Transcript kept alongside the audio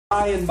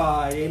by and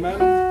by. Amen.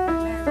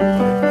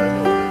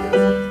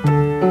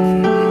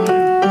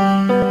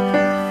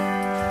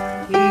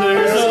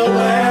 There's a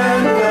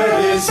land that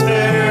is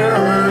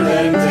fairer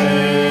than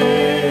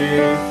day,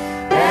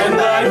 and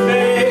by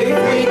faith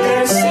we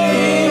can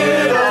see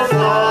it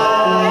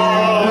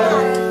afar.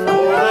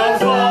 For the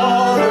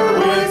Father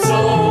waits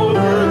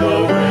over the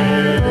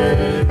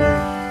way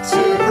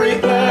to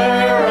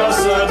prepare us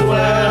a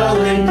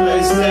dwelling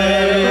place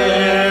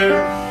there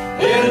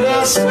in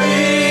the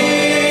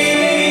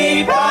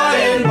sweet by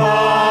and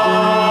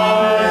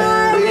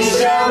by. We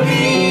shall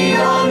meet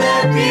on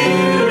that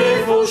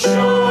beautiful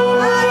shore.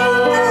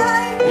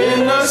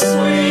 In the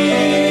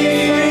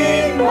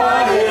sweet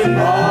by and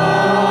by,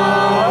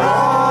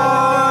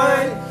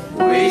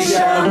 we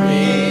shall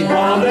meet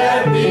on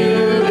that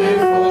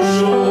beautiful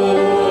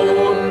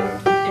shore.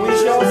 We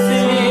shall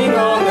sing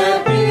on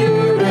that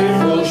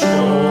beautiful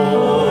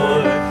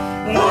shore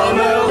the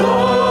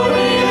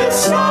melodious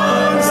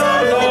songs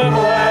of the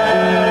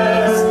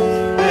blessed,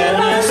 and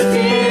our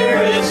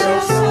spirits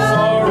shall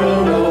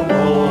sorrow no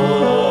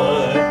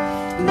more.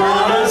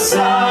 Not a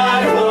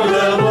sigh for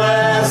the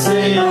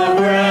blessing of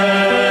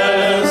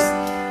rest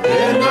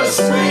in the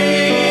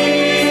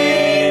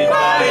sweet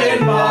by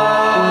and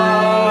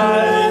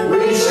by.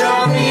 We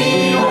shall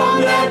meet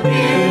on that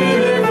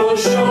beautiful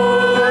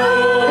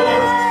shore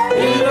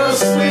in the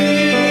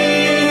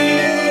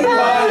sweet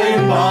by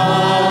and by.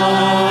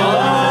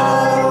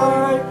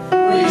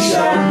 We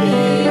shall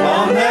meet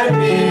on that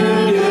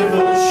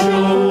beautiful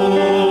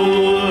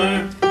shore.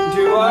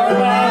 To our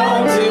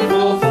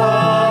bountiful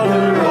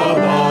Father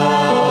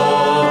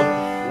above,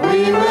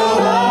 we will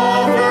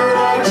offer a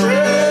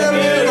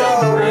tribute of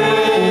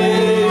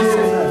praise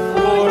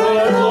for the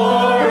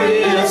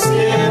glorious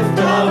gift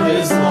of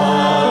His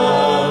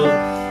love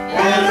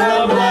and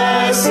the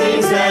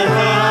blessings that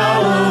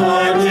hallow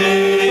our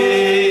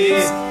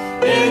days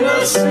in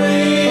the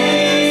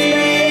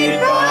sweet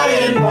by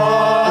and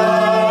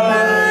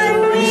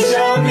by. We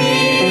shall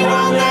meet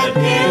on that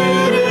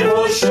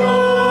beautiful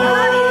shore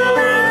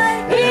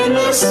in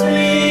the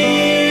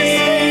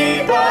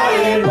sweet by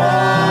and by.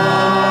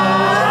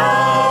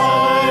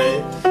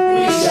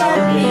 We shall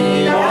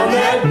meet on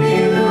that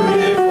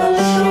beautiful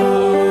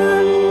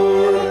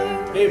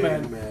shore.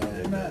 Amen.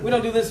 We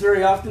don't do this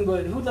very often,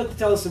 but who'd like to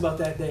tell us about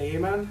that day?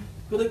 Amen.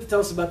 Who'd like to tell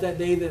us about that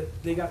day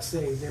that they got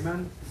saved?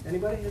 Amen.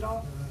 Anybody at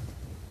all?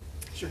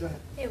 Sure, go ahead.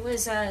 It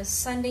was a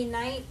Sunday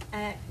night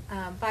at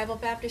Bible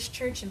Baptist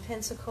Church in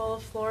Pensacola,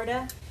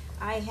 Florida.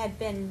 I had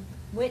been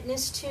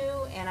witnessed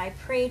to, and I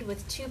prayed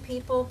with two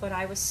people, but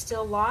I was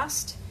still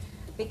lost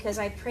because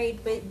I prayed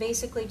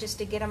basically just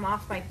to get them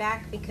off my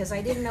back because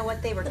I didn't know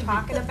what they were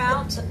talking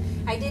about.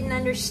 I didn't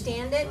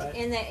understand it, Right.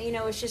 and that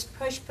it was just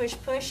push, push,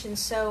 push, and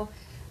so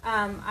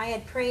I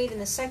had prayed,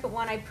 and the second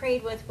one I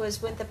prayed with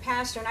was with the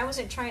pastor, and I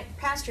wasn't trying,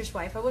 pastor's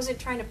wife, I wasn't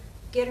trying to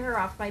get her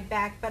off my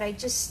back, but I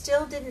just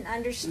still didn't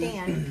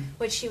understand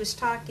what she was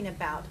talking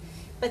about.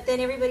 But then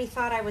everybody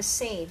thought I was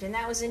saved, and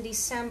that was in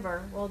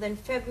December. Well, then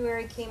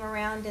February came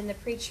around, and the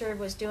preacher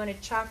was doing a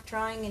chalk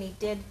drawing, and he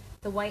did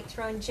the white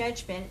throne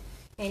judgment,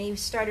 and he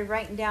started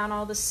writing down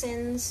all the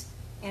sins,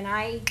 and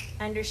I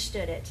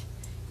understood it.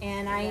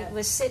 And I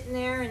was sitting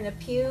there in the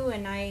pew,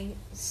 and I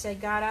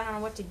said, God, I don't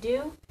know what to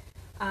do.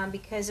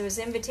 Because it was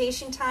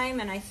invitation time,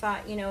 and I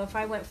thought, if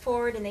I went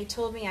forward and they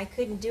told me I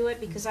couldn't do it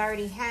because I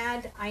already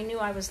had, I knew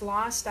I was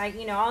lost.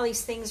 All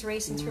these things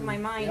racing through my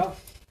mind. Yeah.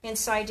 And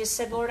so I just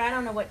said, Lord, I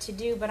don't know what to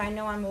do, but I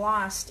know I'm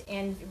lost.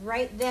 And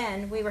right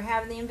then, we were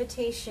having the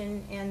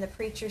invitation, and the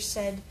preacher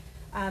said,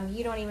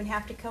 you don't even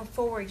have to come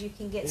forward. You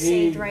can get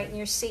saved right in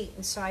your seat.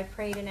 And so I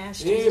prayed and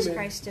asked Jesus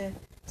Christ to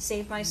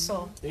save my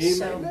soul. Amen.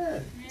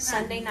 So,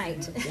 Sunday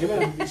night.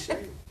 Amen.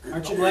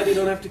 Aren't you glad you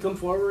don't have to come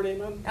forward?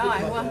 Amen. Oh,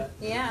 I will.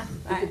 Yeah.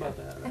 Think about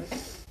that, right?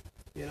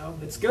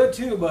 It's good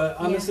too, but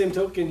on Yeah. the same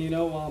token,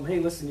 hey,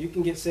 listen, you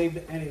can get saved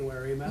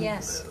anywhere, amen?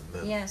 Yes.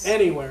 Yes.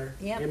 Anywhere,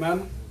 Yep.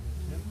 amen?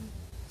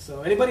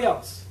 So, anybody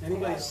else? I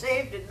Anybody got else?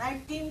 saved in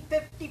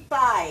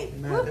 1955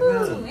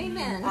 Woohoo!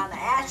 Amen. on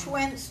Ash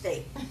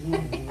Wednesday.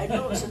 I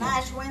knew it was an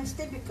Ash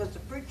Wednesday because the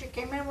preacher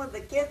came in with the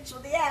kids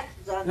with the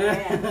ashes on their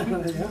hand.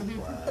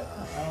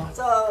 Yeah.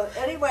 So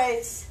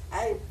anyways,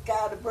 I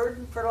got a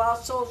burden for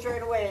lost souls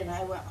right away, and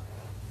I went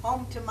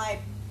home to my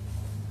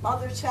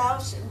mother's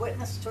house and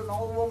witnessed to an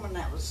old woman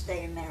that was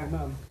staying there.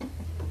 Amen.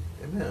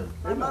 Amen.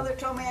 My mother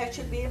told me I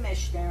should be a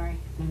missionary,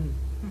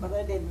 but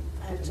I didn't.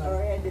 I'm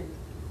sorry I didn't.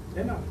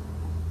 Amen.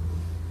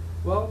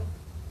 Well,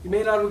 you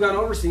may not have gone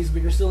overseas,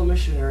 but you're still a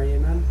missionary,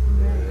 amen?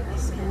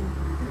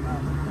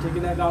 Amen.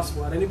 Taking that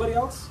gospel out. Anybody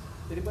else?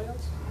 Anybody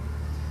else?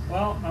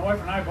 Well, my wife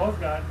and I both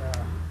got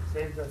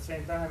saved at the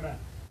same time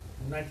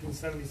in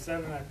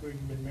 1977 after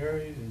we'd been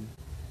married, and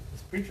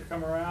this preacher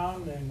come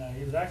around, and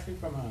he was actually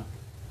from a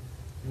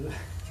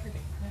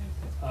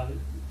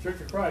Church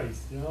of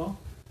Christ,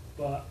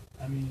 but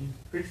he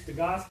preached the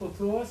gospel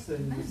to us,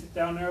 and we sit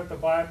down there with the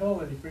Bible,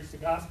 and he preached the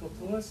gospel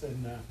to us,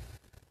 and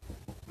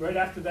right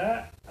after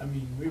that, I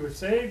mean, we were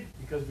saved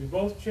because we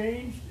both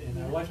changed,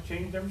 and our life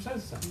changed ever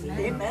since then.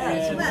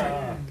 Amen.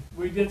 And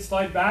we did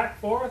slide back,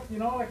 forth, you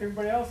know, like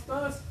everybody else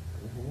does.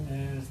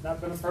 And it's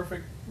not been a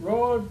perfect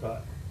road,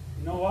 but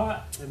you know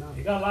what?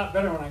 It got a lot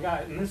better when I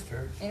got in this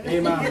church.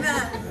 Amen. Amen.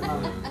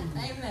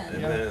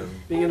 Amen.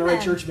 Being in the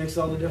right church makes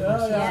all the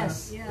difference.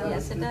 Yes. Yes, it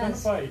It's been a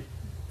does. fight.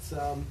 It's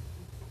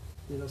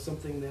you know,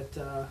 something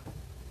that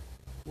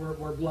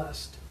we're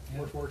blessed.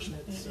 We're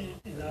fortunate. So.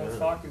 And I was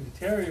talking to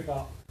Terry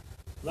about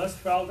Les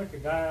Feldick, a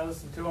guy I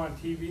listened to on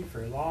TV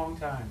for a long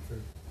time, for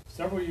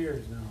several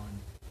years now, and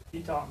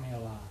he taught me a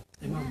lot.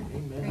 Amen.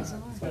 Amen. Praise the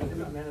Lord. He's got a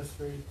good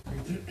ministry,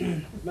 preacher.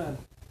 Amen.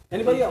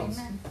 Anybody else?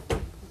 Amen.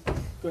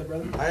 Go ahead,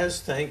 brother. I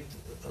just thanked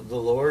the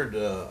Lord.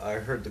 I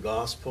heard the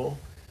gospel,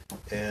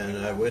 and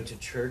I went to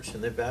church,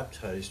 and they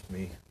baptized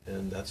me,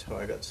 and that's how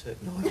I got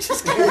saved. No, I'm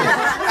just kidding.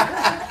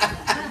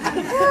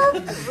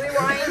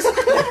 Rewind.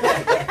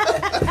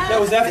 That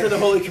was after the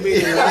Holy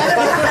Communion, right?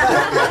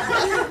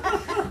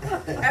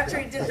 After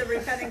he did the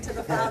repenting to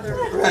the Father.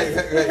 Right.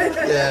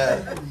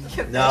 Yeah.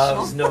 No, it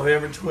was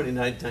November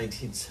 29th,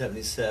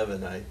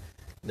 1977. I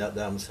knelt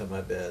down beside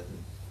my bed,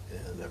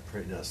 and I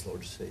prayed and asked the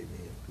Lord to save me.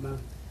 Amen.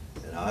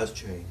 And I was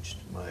changed.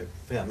 My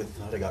family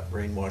thought I got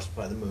brainwashed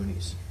by the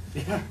Moonies.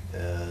 Yeah.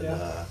 And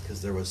Yeah.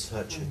 because there was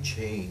such a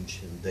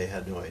change, and they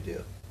had no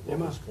idea what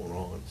Amen. was going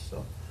on.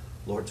 So,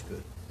 Lord's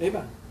good.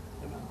 Amen.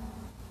 Amen.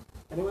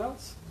 Anyone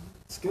else?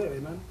 It's good.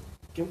 Amen.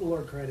 Give the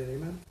Lord credit.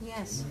 Amen.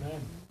 Yes.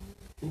 Amen.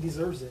 He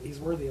deserves it. He's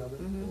worthy of it.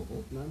 Mhm.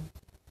 Amen.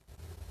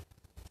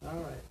 All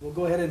right. We'll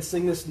go ahead and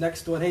sing this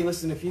next one. Hey,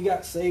 listen, if you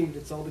got saved,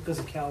 it's all because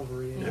of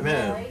Calvary.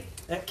 Amen.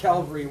 At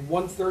Calvary,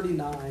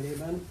 139.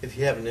 Amen. If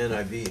you have an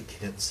NIV, you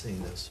can't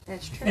sing this.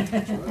 That's true.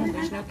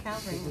 There's no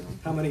Calvary.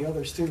 How many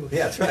others, too?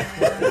 Yeah, that's right.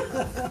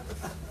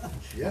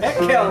 At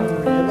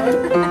Calvary.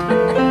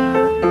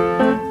 Amen.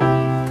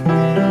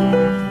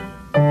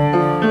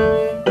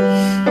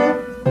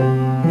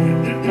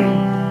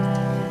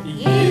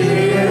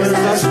 Years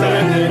I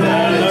spent in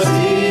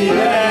honesty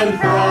and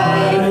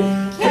pride,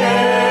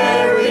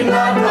 caring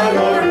not my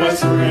Lord was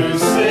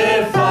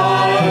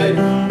crucified,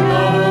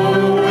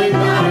 knowing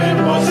not it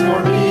was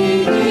for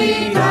me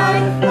He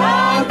died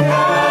on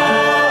Calvary.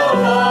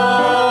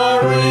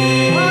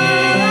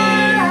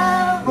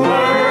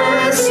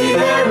 Mercy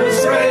there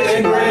was great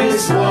and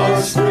grace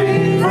was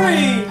free.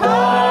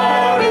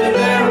 Pardon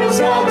there was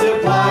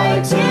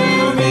multiplied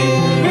to me.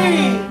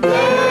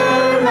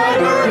 There my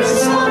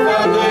burdens all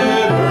found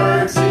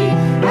liberty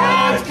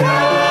at Calvary.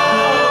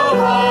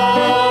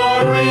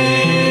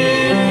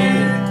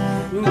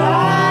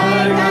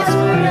 My God's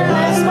word at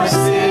last my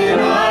sin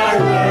I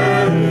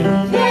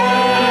learned,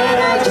 yet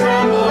I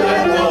trembled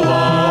at the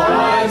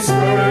law's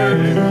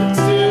word.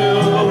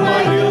 Still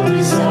my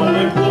guilty soul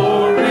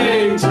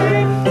imploring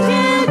turned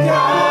to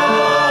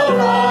Calvary.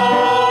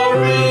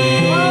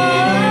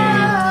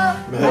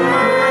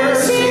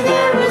 Mercy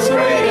there was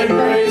great and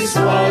grace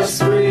was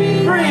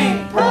free.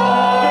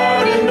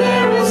 Pardon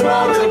there was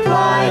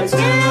multiplied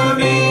to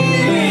me.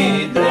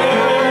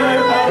 There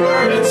my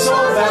burdened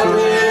soul found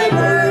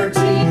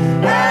liberty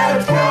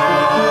at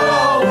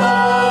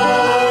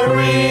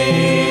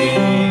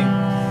Calvary.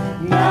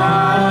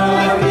 Now I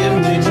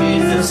give to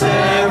Jesus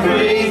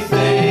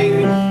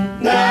everything.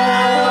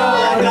 Now I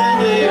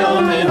gladly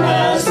own Him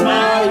as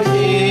my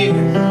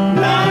King.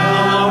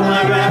 Now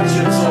my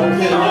raptured soul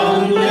can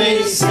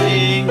only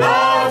sing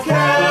of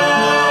Calvary.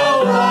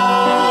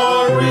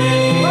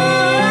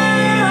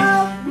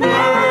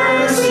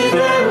 Mercy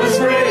there was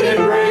great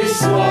and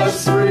grace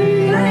was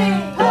free.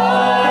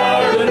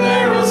 Pardon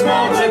there was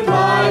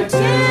multiplied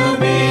to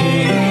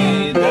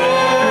me.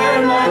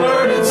 There my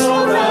burdened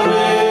soul found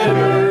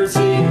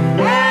liberty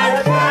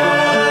at Calvary.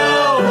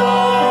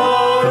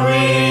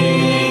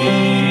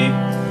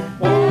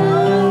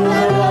 Oh,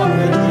 how long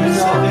the true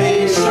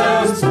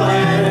salvation's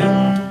plan.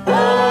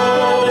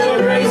 Oh, the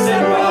grace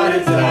that brought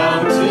it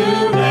down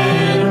to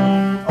men.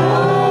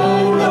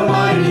 Oh, the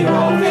mighty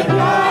love that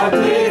God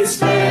did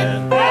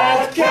spend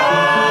at Calvary.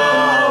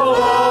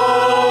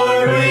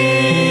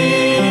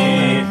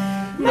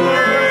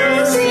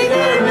 Mercy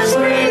there was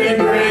great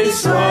and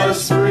grace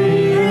was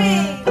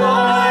free.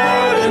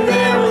 Pardon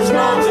there was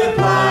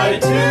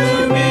multiplied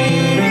to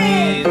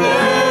me.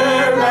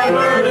 There my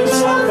burdened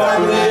soul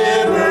found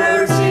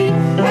liberty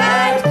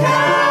at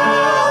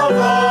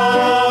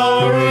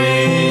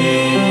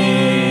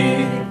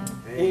Calvary.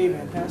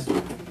 Amen,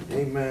 Pastor.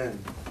 Amen.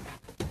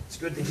 It's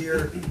good to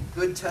hear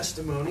good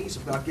testimonies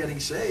about getting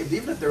saved,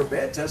 even if they're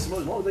bad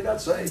testimonies, as long as they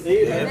got saved.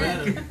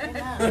 Amen. They did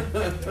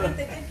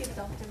get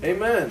dumped in.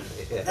 Amen.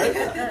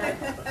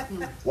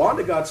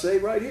 Wanda got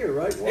saved right here,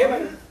 right? Wanda?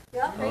 Amen.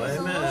 Yeah, praise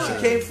the amen. Lord. She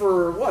came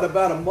for what,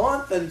 about a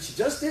month, and she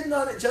just didn't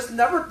on it, just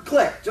never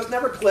clicked,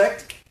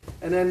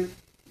 and then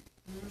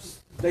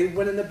they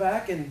went in the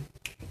back, and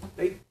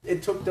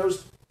it took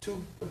those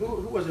two. Who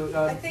was it?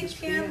 I think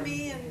Cam,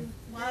 me, and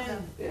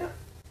Wanda. Yeah.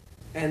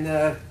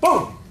 And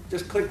boom,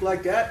 just clicked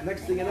like that.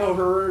 Next thing you know,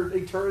 her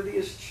eternity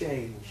has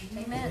changed.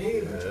 Amen.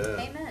 You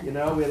Amen.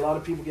 know, we had a lot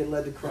of people get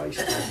led to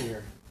Christ out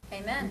here.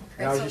 Amen.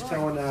 And I was Praise just the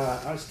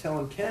Lord.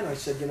 telling Ken, I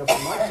said, for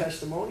my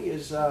testimony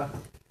is, I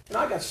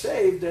got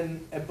saved,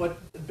 but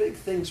the big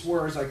things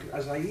were as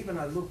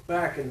I look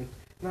back and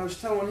I was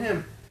telling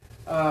him,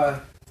 I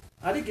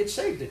didn't get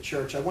saved at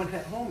church. I went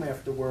home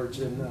afterwards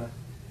and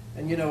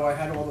I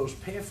had all those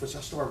pamphlets.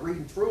 I started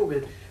reading through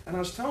it, and I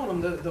was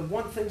telling him the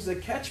one things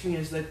that catch me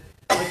is that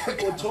like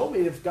people had told me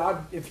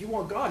if you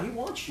want God, He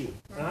wants you,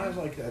 and I was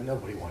like,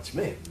 nobody wants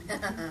me.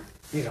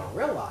 You don't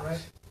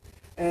realize.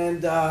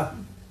 Right.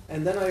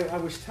 And then I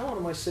was telling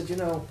him, I said,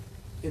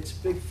 it's a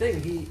big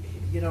thing. He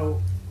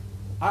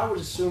I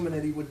was assuming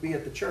that he would be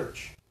at the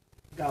church.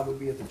 God would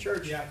be at the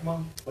church. Yeah, come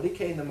on. But he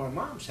came to my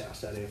mom's house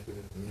that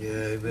afternoon. Yeah,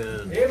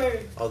 amen.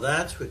 Amen. Oh,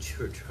 that's what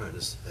you were trying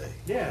to say.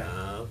 Yeah.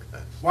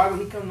 Okay. Why would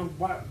he come to,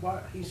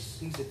 why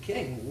he's a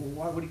king.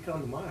 Why would he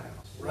come to my house?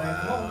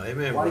 Wow.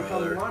 Amen, Why did he come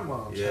brother. to my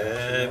mom's Yeah,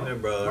 house? amen,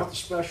 brother. Nothing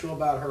special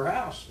about her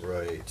house,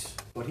 Right.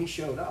 but he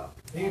showed up,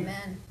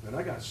 Amen. and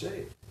I got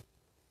saved.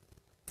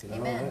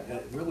 Amen.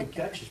 That really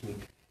catches me.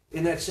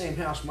 In that same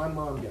house, my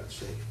mom got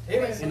saved.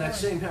 Amen. In that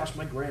same house,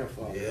 my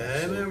grandfather got Yeah,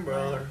 saved. amen,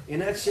 brother. In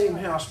that same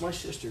house, my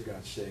sister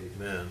got saved.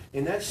 Amen.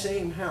 In that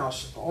same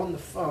house, on the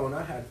phone,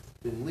 I had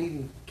been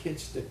leading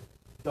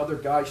other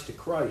guys to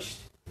Christ.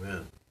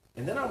 Amen.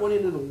 And then I went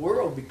into the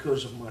world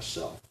because of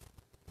myself.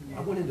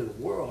 I went into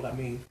the world. I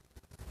mean,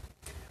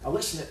 I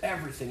listened to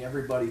everything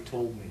everybody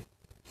told me.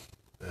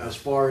 Yeah. As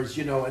far as,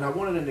 and I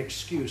wanted an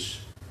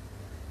excuse.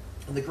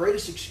 And the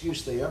greatest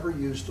excuse they ever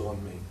used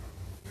on me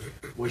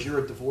was, you're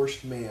a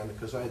divorced man,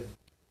 because I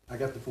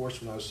got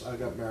divorced when I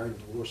got married and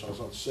divorced. I was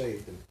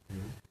unsaved,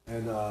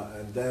 and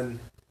then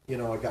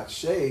I got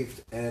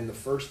saved, and the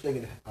first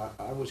thing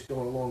I was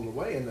going along the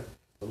way, and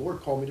the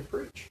Lord called me to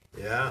preach.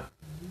 Yeah.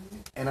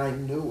 And I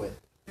knew it.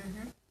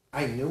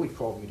 I knew He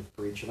called me to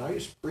preach, and I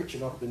was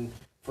preaching up in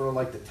front of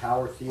like the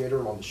Tower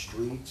Theater on the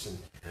streets,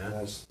 and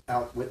I was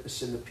out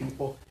witnessing to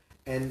people,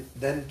 and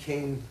then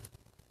came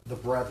the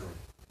brethren.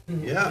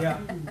 Yeah. Yeah.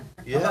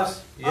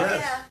 Yes. Oh,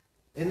 Yes. yeah.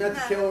 Isn't that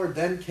the killer?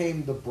 Then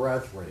came the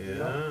brethren.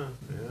 Yeah.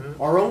 Yeah.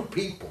 Our own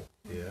people.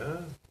 Yeah.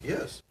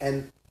 Yes.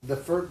 And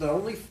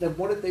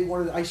what they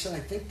wanted, I said, I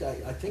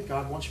think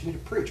God wants me to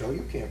preach. Oh,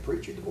 you can't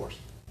preach, you're divorced.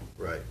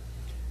 Right.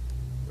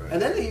 Right. And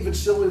then they even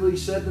sillily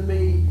said to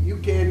me, you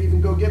can't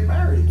even go get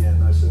married again.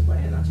 And I said,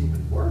 man, that's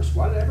even worse.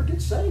 Why did I ever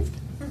get saved?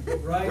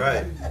 Right.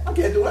 Right. I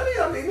can't do any.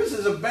 I mean, this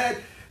is a bad,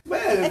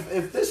 man,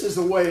 if this is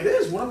the way it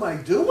is, what am I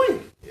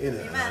doing?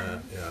 Yeah.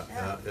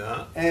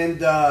 Yeah. And,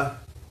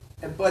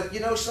 but you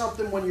know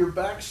something, when you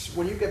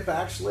get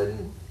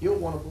backslidden, you'll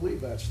want to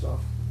believe that stuff.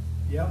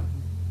 Yep.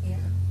 Yeah.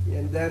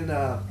 And then,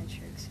 That's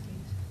your excuse.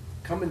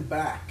 coming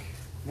back,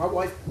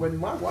 when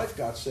my wife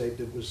got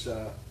saved, it was,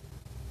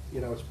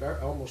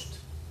 it's almost,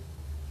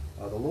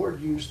 the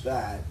Lord used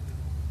that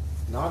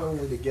not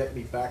only to get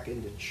me back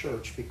into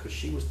church, because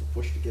she was the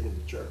push to get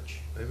into church.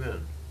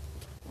 Amen.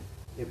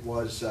 It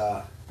was,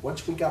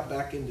 once we got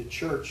back into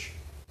church,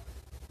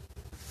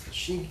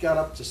 she got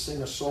up to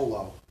sing a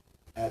solo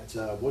at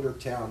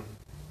Woodardtown,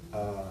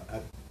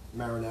 at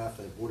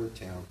Maranatha at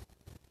Woodardtown.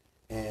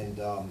 And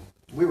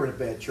we were in a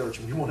bad church,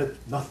 and we wanted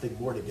nothing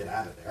more to get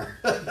out of there.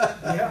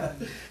 Yeah.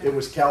 It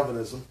was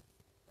Calvinism.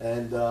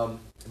 And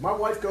my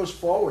wife goes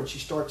forward, she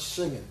starts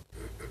singing,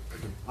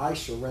 I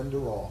Surrender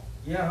All.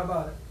 Yeah, how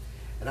about it?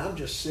 And I'm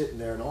just sitting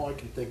there, and all I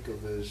can think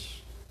of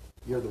is,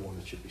 you're the one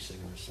that should be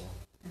singing this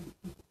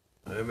song.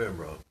 Amen,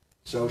 bro.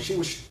 So she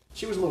was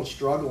a little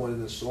struggling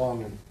in this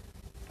song, and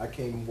I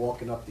came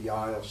walking up the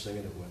aisle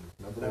singing it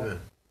with her. Remember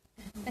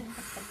that? Amen.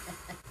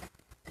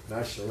 And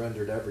I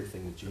surrendered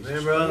everything to Jesus.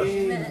 Amen, brother.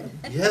 Amen.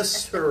 Yes,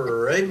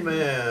 sir.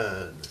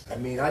 Amen. I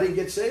mean, I didn't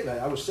get saved.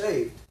 I was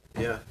saved.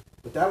 Yeah.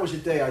 But that was the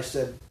day I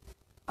said,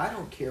 I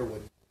don't care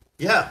what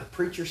Yeah. the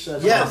preacher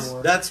says Yes.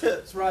 anymore. That's it.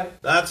 That's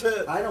right. That's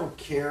it. I don't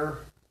care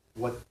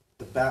what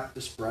the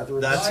Baptist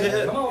brethren That's say.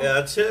 it. Come on.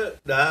 That's it.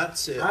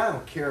 That's it. I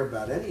don't care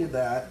about any of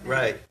that.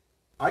 Right.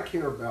 I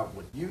care about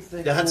what you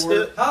think, That's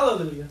Lord. it.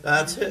 Hallelujah.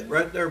 That's it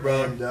right there,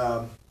 bro.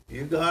 And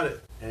You got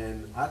it.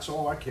 that's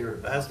all I care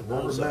about. That's the I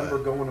bullseye. remember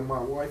going to my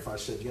wife, I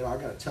said, I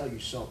got to tell you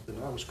something.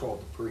 I was called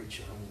to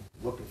preach.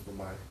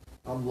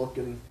 I'm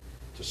looking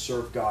to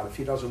serve God. If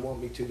He doesn't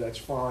want me to, that's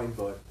fine,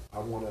 but I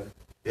want to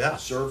Yeah.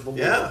 serve the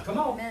Lord. Yeah. Come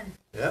on. Amen.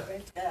 Yeah.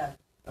 Praise God.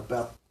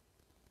 About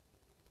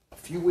a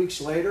few weeks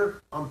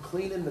later, I'm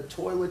cleaning the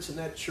toilets in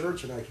that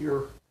church, and I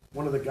hear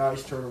one of the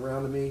guys turn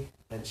around to me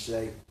and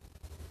say,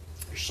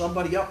 there's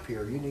somebody up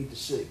here you need to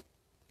see.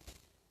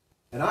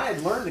 And I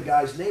had learned the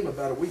guy's name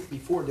about a week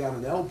before down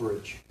in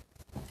Elbridge.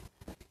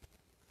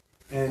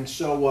 And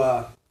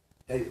so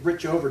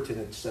Rich Overton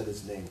had said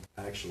his name,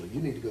 actually.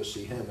 You need to go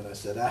see him. And I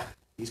said,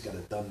 he's got a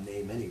dumb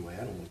name anyway.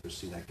 I don't want to go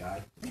see that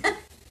guy.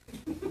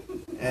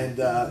 And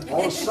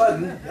all of a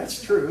sudden,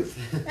 that's truth.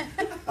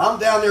 I'm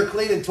down there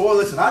cleaning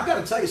toilets, and I've got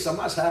to tell you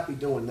something. I was happy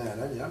doing that.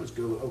 I mean, that was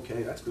good.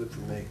 Okay, that's good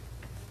for me.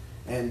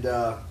 And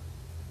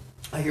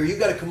I hear, you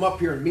got to come up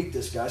here and meet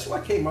this guy. So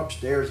I came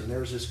upstairs, and there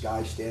was this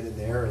guy standing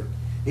there, and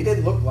he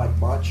didn't look like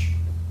much.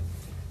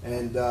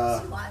 And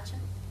Is he watching?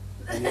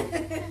 And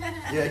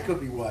yeah, he could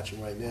be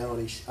watching right now.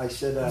 And I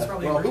said, That's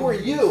probably well, who are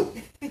you?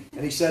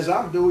 And he says,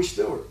 I'm Dewey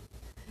Stewart.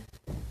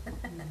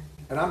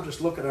 And I'm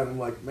just looking at him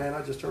like, man,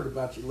 I just heard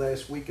about you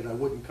last week and I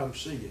wouldn't come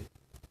see you.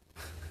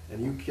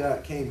 And you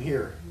came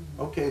here.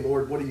 Okay,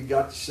 Lord, what do you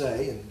got to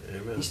say? And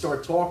Amen. he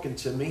started talking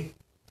to me.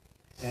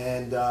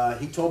 And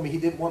he told me he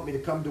didn't want me to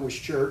come to his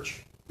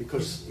church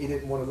because he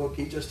didn't want to look.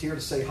 He just here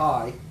to say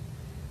hi.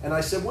 And I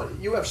said, what?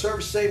 You have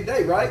service same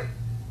day, right?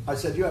 I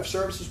said, you have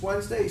services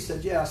Wednesday? He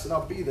said, yeah. I said,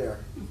 I'll be there.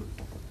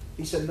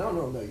 He said,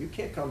 no, you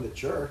can't come to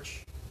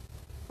church.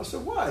 I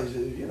said, why? I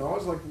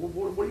was like,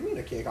 what do you mean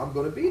I can't? I'm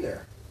going to be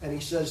there. And he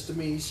says to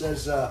me,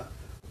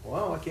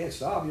 well, I can't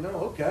stop,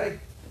 okay.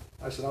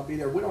 I said, I'll be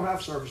there. We don't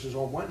have services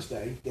on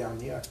Wednesday down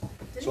here.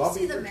 Did So you I'll see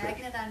be the there.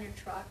 magnet on your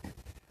truck?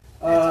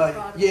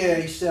 Yeah,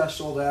 he said I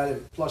saw that.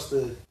 And plus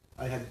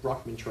I had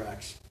Bruckman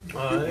tracks.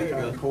 Oh, there They you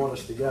kind of go. caught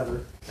us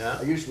together. Yeah.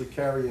 I usually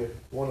carry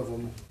one of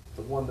them,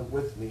 the one that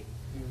with me.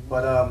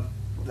 But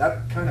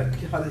that kind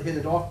of hit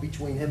it off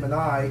between him and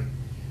I.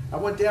 I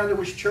went down to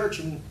his church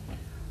and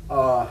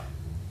I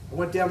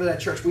went down to that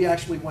church. We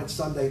actually went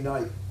Sunday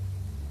night.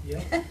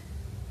 Yeah.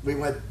 We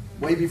went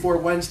way before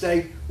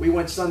Wednesday. We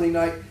went Sunday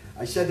night.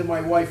 I said to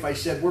my wife, I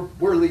said,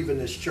 we're leaving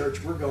this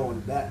church. We're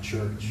going to that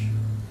church.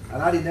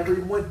 And I never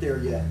even went there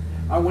yet.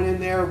 I went in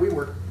there.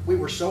 We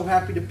were so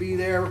happy to be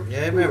there.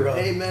 Yeah, we were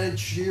brother. amen,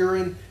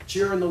 cheering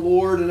the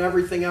Lord and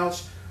everything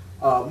else.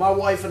 My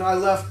wife and I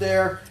left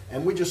there,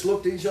 and we just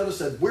looked at each other and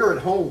said, we're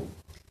at home.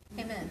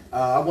 Amen.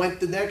 I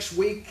went the next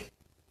week.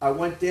 I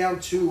went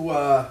down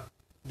to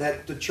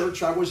the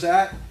church I was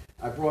at.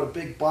 I brought a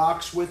big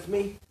box with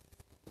me.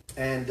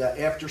 And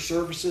after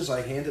services,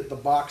 I handed the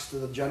box to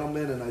the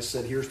gentleman, and I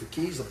said, here's the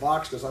keys, the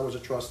box, because I was a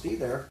trustee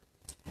there.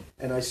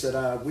 And I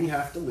said, we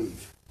have to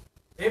leave.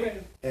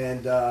 Amen.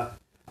 And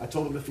I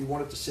told him if he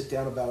wanted to sit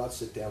down about it, I'd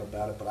sit down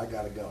about it, but I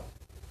got to go.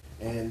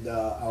 And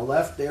I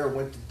left there,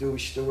 went to Dewey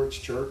Stewart's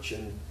church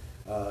and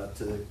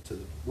to the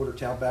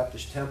Watertown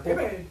Baptist Temple.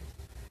 Amen.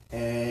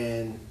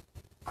 And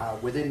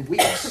within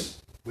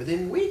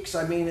weeks,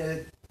 I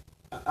mean,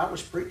 I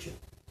was preaching.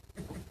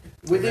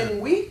 Within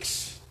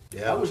weeks,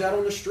 Yeah. I was out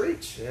on the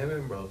streets.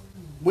 Amen, brother.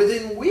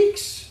 Within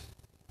weeks,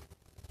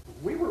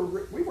 we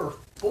were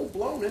full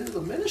blown into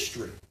the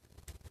ministry.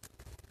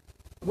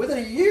 Within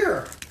a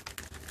year,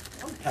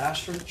 I'm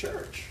pastoring the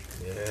church.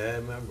 Yeah,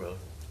 amen, brother.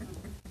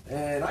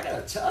 And I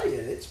got to tell you,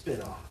 it's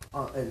been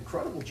an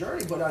incredible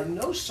journey, but I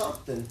know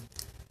something.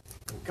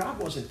 God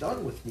wasn't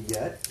done with me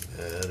yet.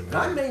 And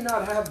I may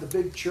not have the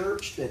big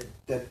church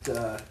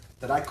that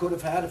I could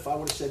have had if I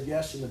would have said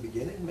yes in the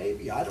beginning.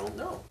 Maybe. I don't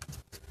know.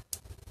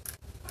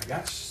 I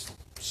got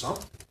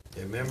something.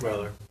 Amen,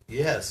 brother.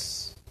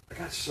 Yes. I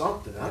got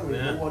something. I don't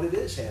even know what it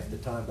is half the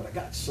time, but I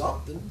got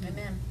something.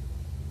 Amen.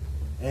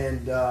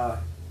 And I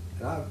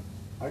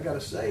got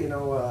to say,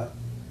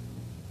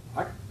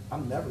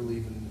 I'm never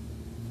leaving.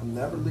 I'm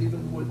never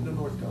leaving the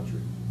North Country.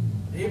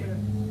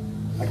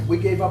 Amen. We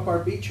gave up our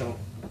beach home.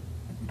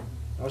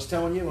 I was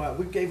telling you,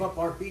 we gave up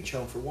our beach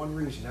home for one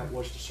reason. That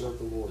was to serve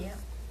the Lord. Yeah.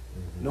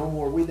 No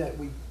more.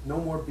 No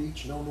more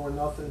beach. No more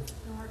nothing.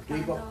 No more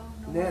Gave condo,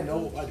 up. no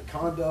more beach. Like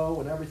condo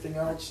and everything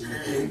else, and we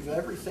gave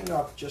everything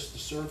up just to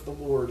serve the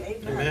Lord.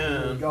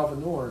 Amen. And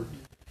Governor. And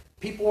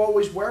people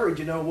always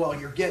worried, well,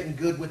 you're getting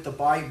good with the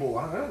Bible.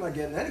 I'm not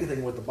getting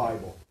anything with the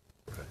Bible.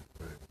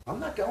 Right. I'm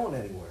not going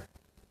anywhere.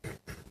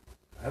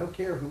 I don't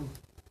care who.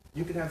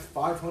 You can have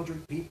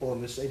 500 people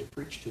in this say to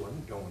preach to. I'm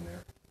not going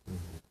there.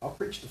 I'll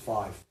preach to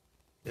 5.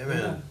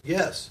 Amen.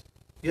 Yes.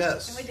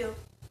 Yes. And we do.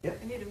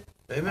 Yep. And you do.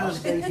 I'll Amen.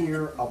 stay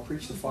here. I'll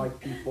preach to 5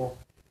 people.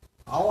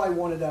 All I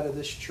wanted out of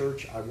this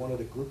church, I wanted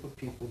a group of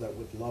people that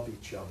would love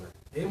each other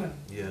Amen.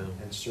 Yeah.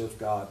 and serve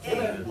God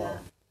Amen. in love.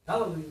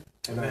 Hallelujah.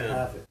 And I Amen.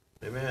 have it.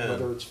 Amen.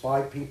 Whether it's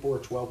 5 people or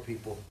 12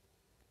 people.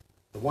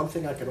 The one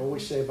thing I could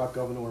always say about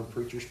Governor and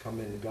preachers come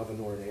in to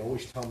Governor and they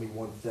always tell me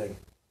one thing.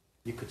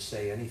 You could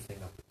say anything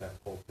up at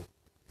that pulpit.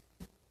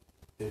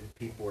 The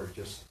people are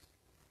just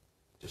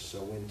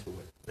so into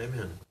it.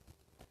 Amen.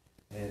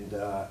 And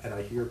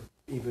I hear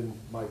even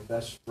my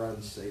best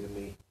friends say to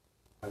me,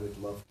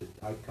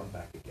 I'd come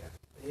back again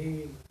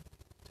Amen.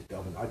 to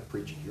Governor. I'd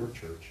preach at your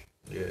church.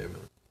 Yeah,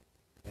 amen.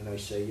 And I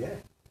say,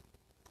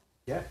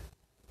 yeah.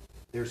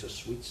 There's a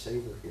sweet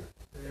savor here.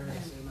 There it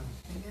is. Amen.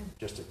 Amen.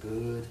 Just a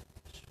good,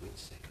 sweet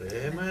savor.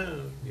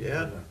 Amen.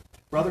 Yeah. Amen.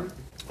 Brother,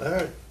 All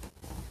right.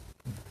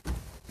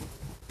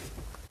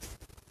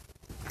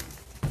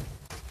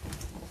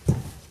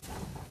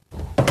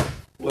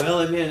 Well,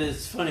 I mean,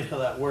 it's funny how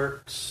that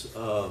works.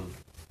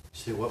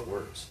 See what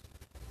works.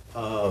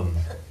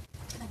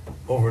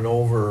 Over and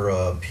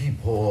over,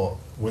 people,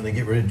 when they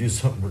get ready to do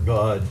something for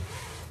God,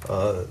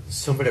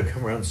 somebody will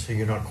come around and say,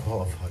 you're not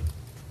qualified.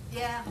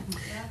 Yeah.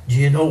 Do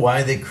you know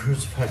why they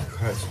crucified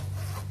Christ?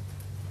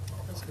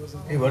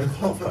 He wasn't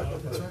qualified.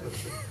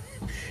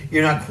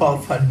 You're not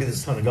qualified to be the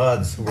Son of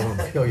God, so we're going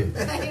to kill you.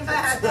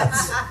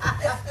 That's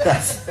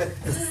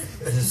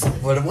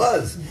what it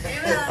was.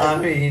 I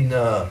mean,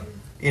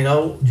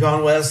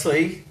 John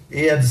Wesley,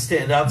 He had to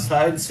stand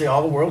outside and say,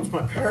 all the world's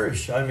my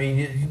parish. I mean,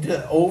 you did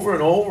it over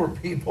and over,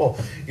 people,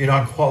 you're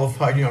not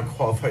qualified, you're not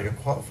qualified, you're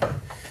not qualified.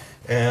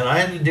 And I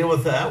had to deal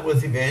with that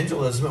with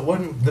evangelism. It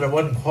wasn't that I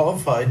wasn't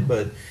qualified,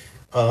 but,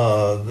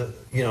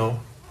 you know,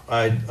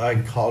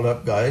 I called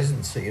up guys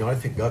and said, you know, I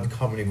think God's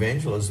called me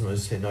evangelism. I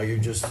say, no, you're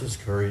just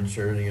discouraged,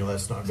 or, you know,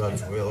 that's not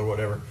God's will, or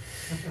whatever.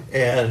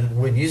 And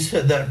when you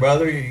said that,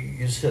 brother,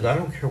 you said, I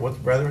don't care what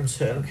the brethren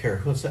said, I don't care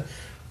who said.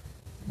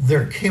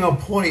 There came a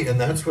point, and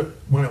that's what,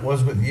 when it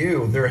was with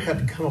you, there had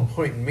to come a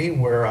point in me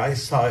where I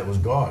saw it was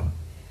God.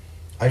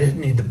 I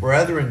didn't need the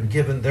brethren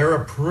given their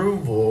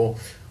approval.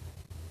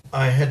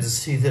 I had to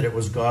see that it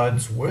was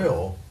God's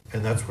will,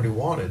 and that's what he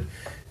wanted.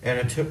 And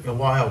it took me a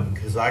while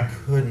because I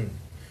couldn't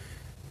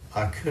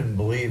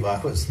believe I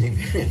was an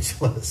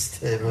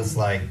evangelist. It was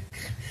like,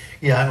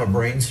 yeah, I'm a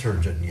brain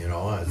surgeon, you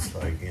know. It's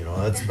like, you know,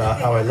 that's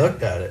about how I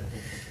looked at it.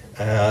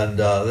 And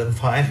then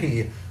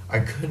finally, I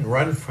couldn't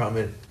run from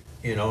it,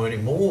 you know,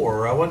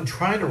 anymore. I wasn't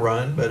trying to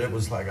run, but it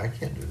was like, I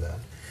can't do that.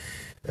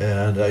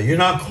 And you're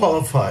not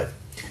qualified.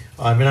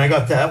 I mean, I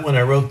got that when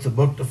I wrote the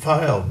book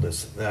Defiled.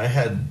 I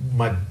had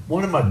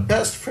one of my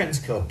best friends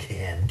go,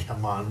 Ken,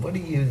 come on, what do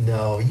you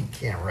know? You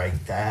can't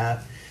write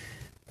that.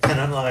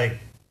 And I'm like,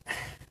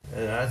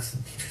 that's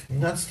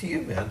nuts to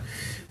you, man.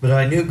 But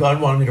I knew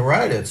God wanted me to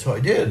write it, so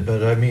I did.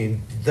 But I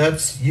mean,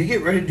 you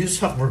get ready to do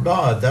something for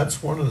God.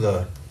 That's one of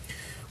the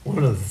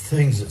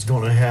things that's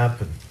going to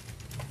happen.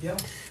 Yep.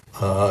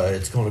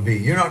 It's going to be,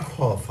 you're not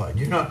qualified.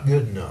 You're not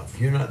good enough.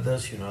 You're not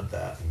this. You're not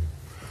that.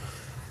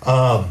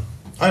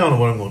 I don't know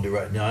what I'm going to do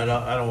right now. I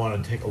don't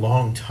want to take a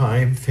long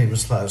time.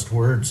 Famous last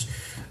words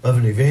of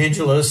an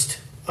evangelist.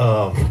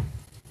 Let's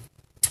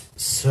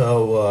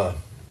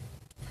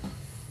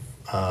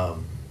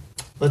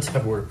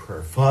have a word of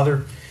prayer.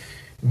 Father,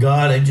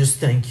 God, I just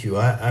thank you.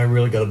 I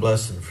really got a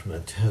blessing from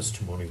that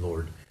testimony,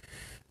 Lord.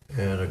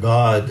 And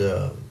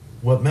God,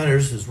 what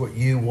matters is what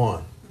you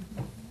want.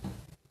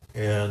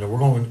 And we're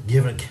going to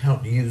give an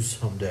account to you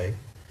someday.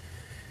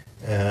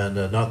 And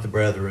not the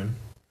brethren.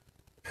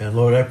 And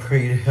Lord, I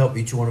pray you to help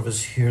each one of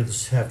us here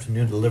this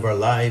afternoon to live our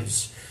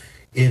lives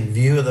in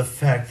view of the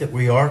fact that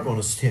we are going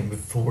to stand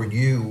before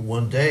you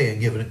one day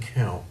and give an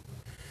account.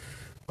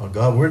 Oh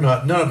God,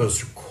 none of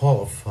us are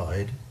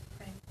qualified.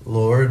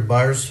 Lord,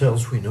 by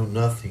ourselves we know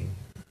nothing.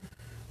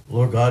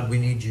 Lord God, we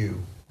need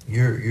you.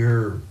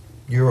 You're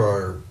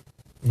our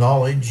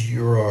knowledge,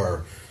 you're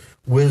our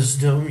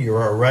wisdom,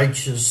 you're our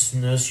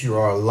righteousness,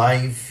 you're our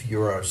life,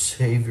 you're our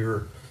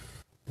Savior.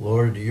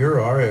 Lord, you're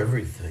our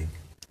everything.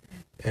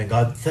 And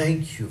God,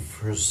 thank you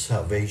for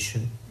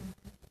salvation.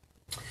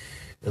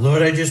 And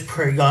Lord, I just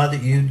pray, God,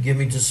 that you'd give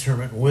me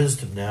discernment and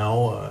wisdom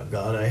now.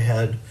 God,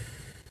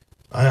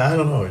 I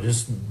don't know,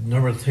 just a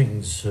number of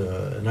things.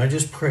 And I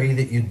just pray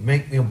that you'd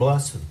make me a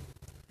blessing.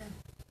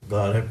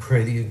 God, I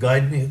pray that you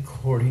guide me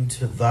according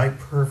to thy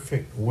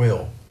perfect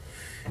will.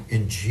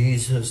 In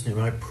Jesus' name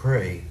I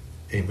pray.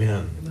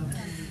 Amen.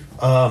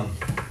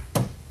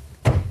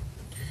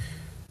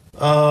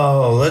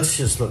 Let's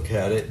just look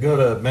at it. Go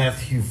to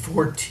Matthew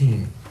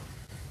 14.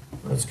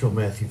 Let's go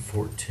Matthew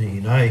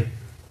 14. I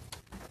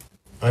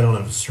don't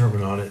have a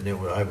sermon on it,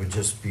 and I would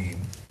just be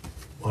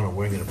on a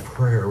wing and a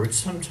prayer, which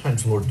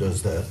sometimes the Lord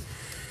does that.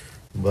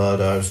 But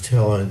I was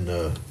telling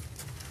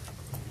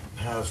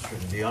Pastor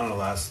and Deanna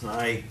last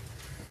night,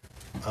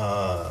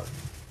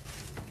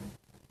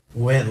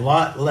 when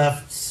Lot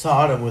left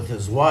Sodom with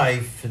his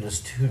wife and his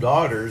 2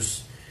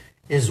 daughters,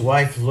 his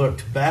wife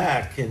looked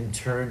back and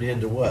turned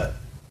into what?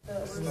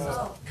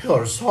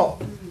 Pillar of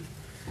salt.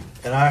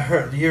 And I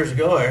heard years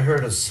ago, I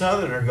heard a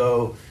Southerner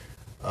go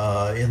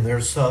in their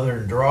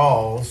Southern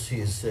drawls.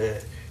 He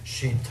said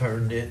she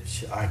turned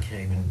it. I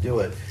can't even do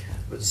it,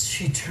 but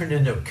she turned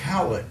into a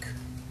cowlick.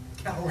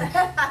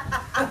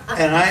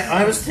 And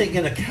I was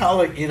thinking a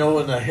cowlick, you know,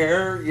 in the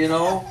hair, you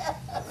know,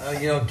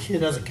 a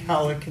kid has a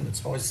cowlick and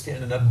it's always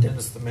standing up,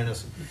 Dennis the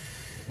Menace.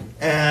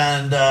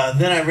 And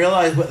then I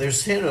realized what they're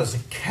saying was a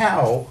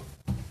cow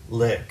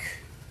lick.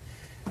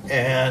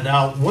 And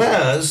out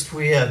west,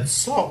 we had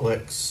salt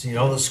licks, you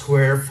know, the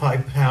square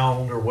 5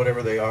 pound or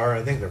whatever they are.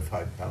 I think they're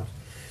 5 pounds.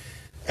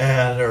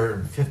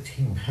 Or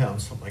 15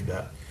 pounds, something like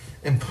that.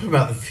 And put them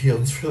out in the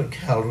fields for the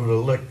cattle to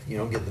lick, you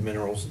know, get the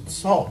minerals and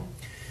salt.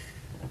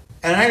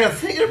 And I got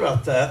thinking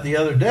about that the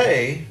other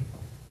day.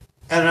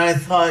 And I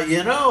thought,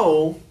 you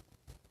know,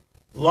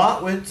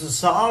 Lot went to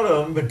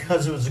Sodom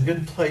because it was a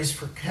good place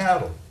for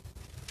cattle.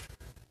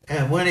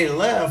 And when he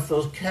left,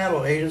 those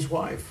cattle ate his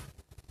wife.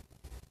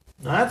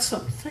 Now that's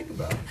something to think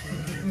about.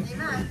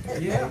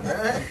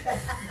 Yeah.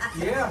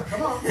 Yeah,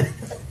 come on.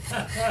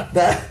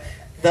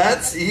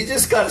 That's you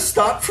just got to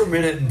stop for a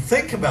minute and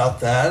think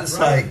about that. It's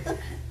right. Like,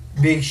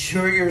 be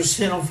sure your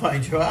sin will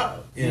find you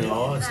out. You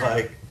know, it's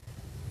like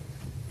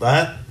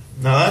that.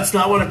 Now that's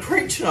not what I'm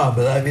preaching on,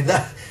 but I mean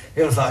that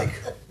it was like,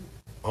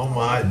 oh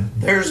my,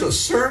 there's a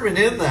sermon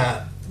in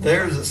that.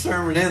 There's a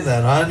sermon in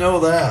that. I know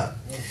that,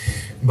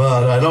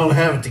 but I don't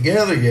have it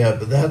together yet.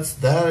 But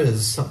that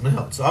is something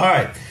else. All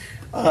right.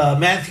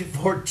 Matthew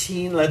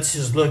 14, let's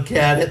just look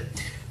at it.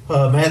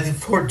 Matthew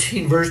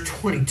 14, verse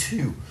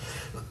 22.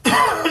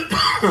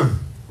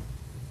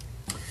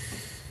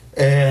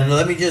 And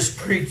let me just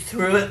preach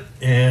through it.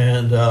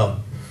 And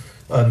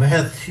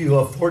Matthew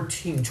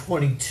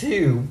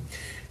 14:22.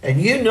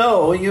 And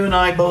you and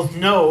I both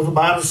know, the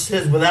Bible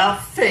says,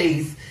 without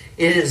faith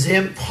it is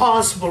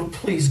impossible to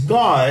please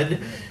God.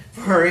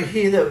 For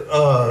he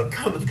that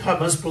cometh to God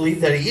must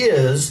believe that he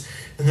is,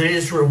 and that he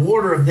is a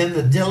rewarder of them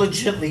that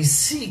diligently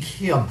seek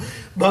him.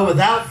 But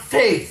without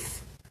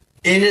faith,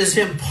 it is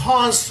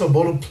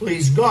impossible to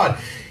please God.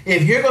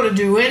 If you're going to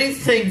do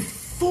anything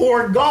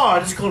for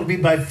God, it's going to be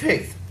by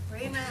faith.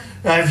 Amen.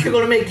 If you're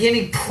going to make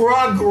any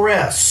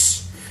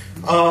progress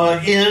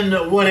in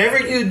whatever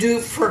you do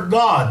for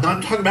God, and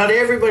I'm talking about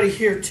everybody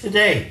here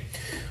today,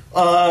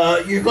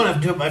 you're going to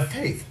have to do it by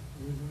faith.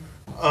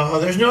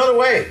 There's no other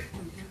way.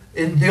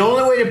 And the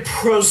only way to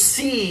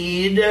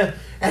proceed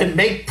and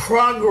make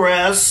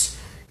progress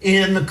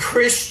in the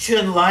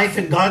Christian life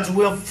and God's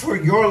will for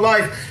your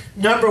life,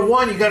 number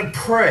one, you got to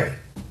pray.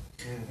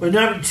 But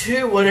number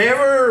two,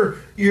 whatever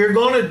you're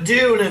going to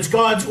do and it's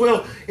God's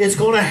will, it's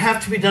going to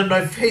have to be done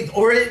by faith,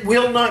 or it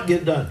will not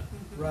get done.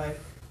 Right.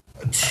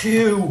 I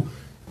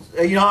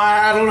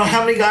don't know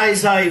how many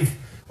guys I've,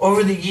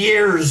 over the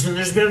years, and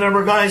there's been a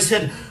number of guys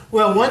said,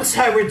 well, once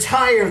I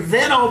retire,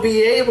 then I'll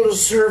be able to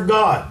serve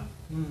God.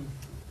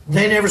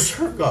 They never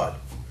serve God.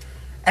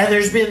 And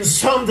there's been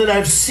some that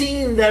I've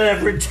seen that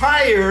have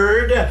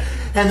retired,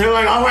 and they're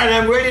like, all right,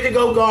 I'm ready to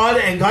go, God,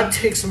 and God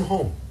takes them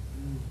home.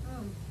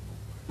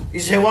 You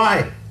say,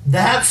 why?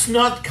 That's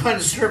not the kind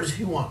of service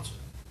he wants.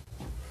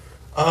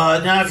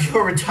 Now, if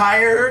you're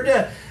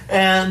retired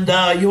and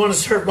you want to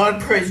serve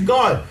God, praise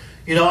God.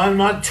 I'm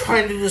not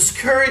trying to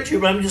discourage you,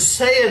 but I'm just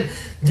saying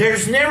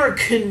there's never a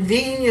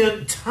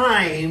convenient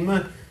time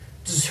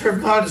to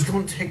serve God. It's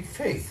going to take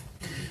faith.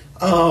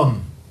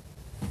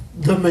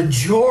 The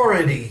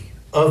majority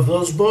of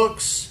those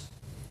books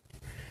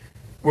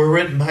were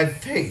written by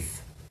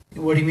faith.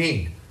 What do you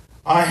mean?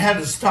 I had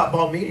to stop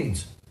all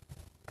meetings.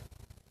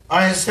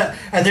 And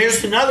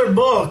there's another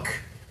book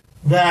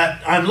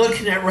that I'm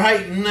looking at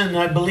writing, and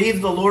I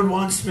believe the Lord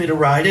wants me to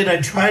write it. I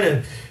try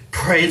to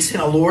pray and say,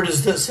 Lord,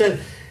 is this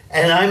it?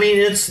 And I mean,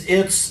 it's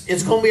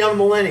going to be on the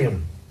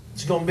millennium.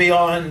 It's going to be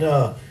on,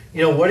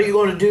 what are you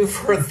going to do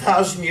for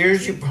 1,000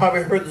 years? You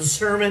probably heard the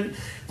sermon,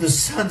 the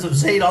sons of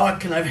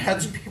Zadok, and I've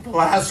had some people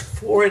ask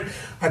for it.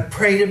 I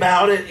prayed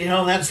about it,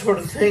 that sort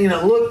of thing. And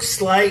it looks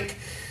like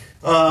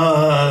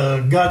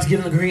God's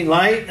given the green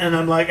light, and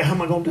I'm like, how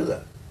am I going to do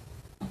that?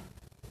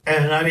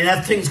 And I mean,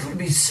 that thing's going to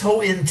be so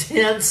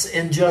intense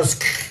and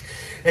just...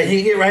 And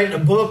you get right in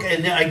a book,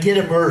 and I get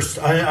immersed.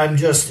 I'm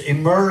just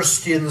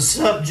immersed in the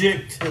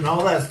subject and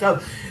all that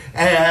stuff.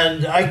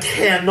 And I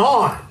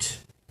cannot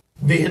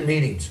be in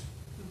meetings.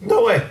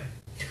 No way.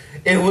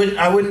 I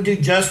wouldn't do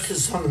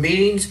justice on the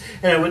meetings,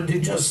 and I wouldn't do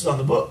justice on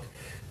the book.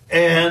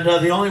 And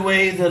the only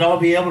way that I'll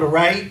be able to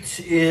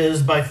write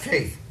is by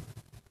faith.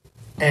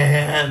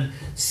 And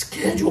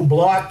schedule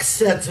block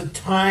sets of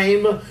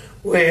time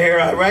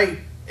where I write,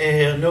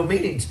 and no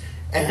meetings.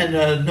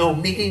 And no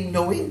meeting,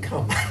 no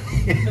income.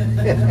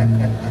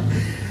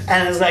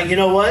 And it's like, you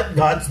know what?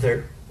 God's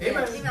there.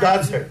 Amen.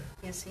 God's there.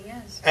 Yes, he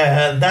is.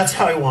 And that's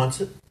how he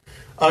wants it.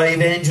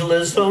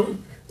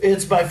 Evangelism,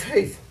 it's by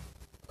faith.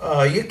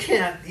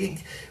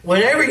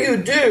 Whatever you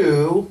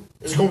do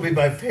is going to be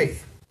by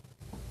faith.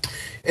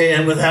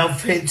 And without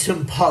faith, it's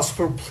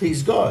impossible to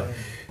please God.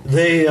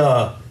 They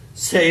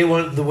say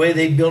the way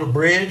they build a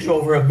bridge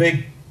over a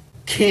big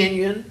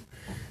canyon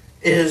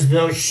is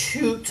they'll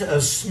shoot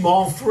a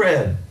small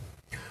thread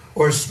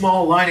or a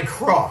small line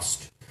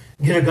across.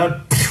 Get a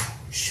gun,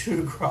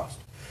 shoot across.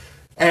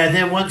 And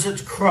then once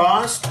it's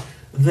crossed,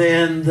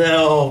 then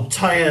they'll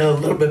tie a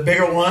little bit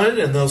bigger one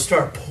and they'll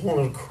start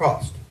pulling it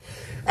across.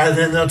 And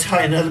then they'll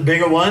tie another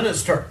bigger one and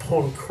start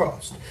pulling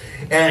across.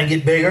 And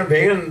get bigger and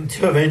bigger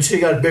until eventually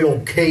you got a big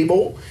old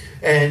cable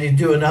and you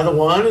do another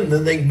one and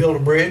then they can build a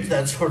bridge,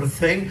 that sort of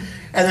thing.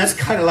 And that's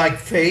kind of like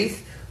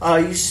faith.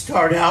 You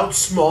start out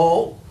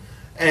small.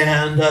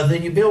 And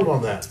then you build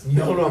on that. You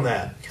build on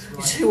that.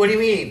 You say, what do you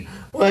mean?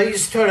 Well, you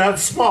start out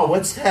small.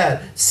 What's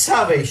that?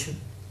 Salvation.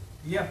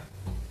 Yeah.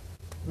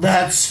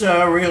 That's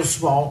a real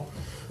small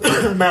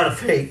amount of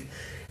faith.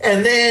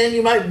 And then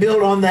you might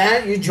build on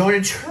that. You join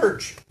a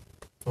church.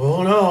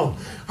 Oh, no.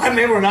 I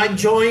remember when I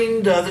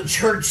joined the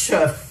church,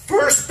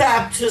 First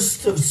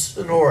Baptist of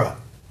Sonora.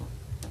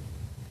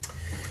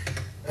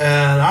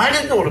 And I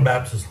didn't know what a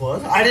Baptist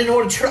was. I didn't know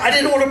what a church. I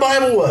didn't know what a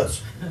Bible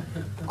was.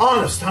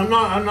 Honest, I'm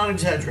not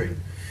exaggerating.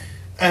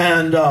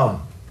 And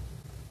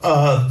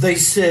they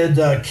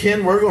said,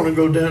 Ken, we're going to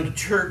go down to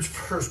church,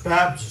 First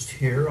Baptist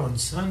here on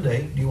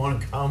Sunday. Do you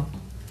want to come?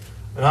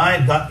 And I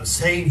had gotten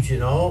saved,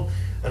 And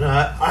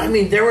I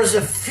mean, there was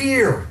a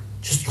fear.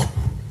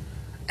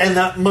 And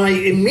my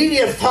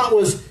immediate thought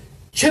was,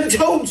 Jim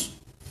Jones.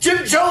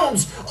 Jim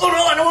Jones. Oh,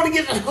 no, I don't want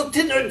to get hooked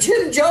into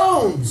Jim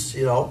Jones,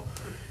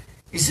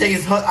 You say, you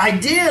thought, I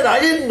did. I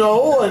didn't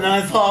know. And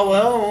I thought,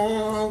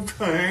 well,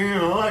 okay,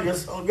 I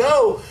guess I'll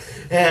go.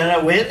 And I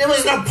went. It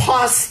was an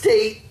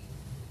apostate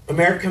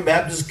American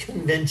Baptist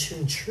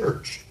Convention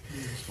church.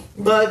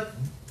 But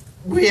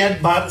we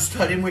had Bible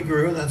study and we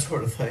grew and that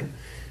sort of thing.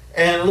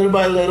 And little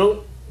by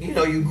little,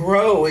 you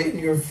grow in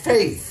your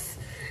faith.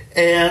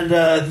 And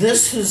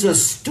this is a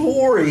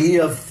story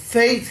of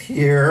faith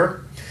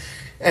here.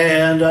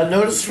 And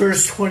notice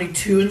verse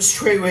 22, and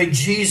straightway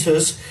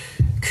Jesus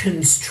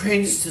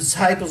constrained his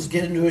disciples to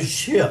get into a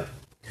ship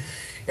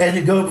and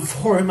to go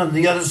before him on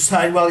the other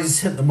side while he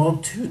sent the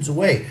multitudes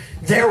away.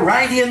 They're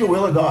right in the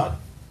will of God.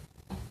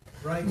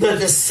 Right. The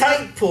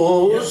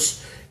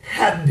disciples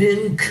have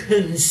been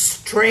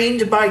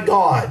constrained by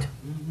God.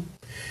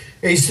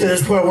 He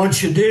says, what I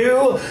want you to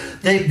do,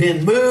 they've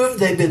been moved,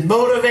 they've been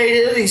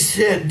motivated. He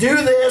said, do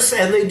this,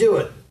 and they do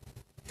it.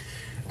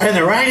 And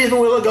they're right in the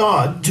will of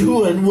God,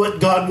 doing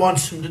what God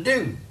wants them to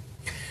do.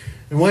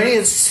 And when he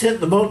had sent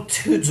the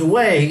multitudes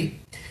away,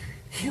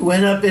 he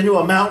went up into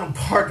a mountain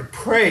apart to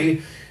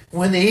pray.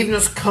 When the evening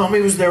was come,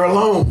 he was there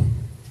alone.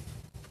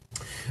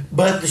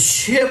 But the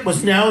ship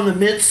was now in the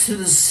midst of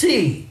the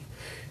sea,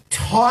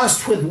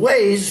 tossed with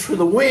waves, for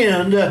the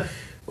wind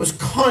was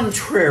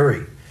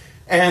contrary.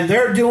 And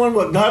they're doing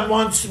what God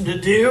wants them to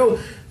do.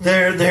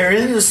 They're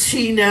in the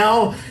sea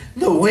now.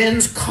 The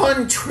wind's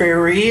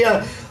contrary.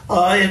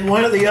 And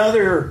one of the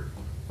other,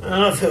 I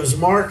don't know if it was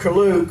Mark or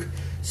Luke,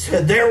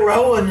 said they're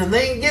rowing and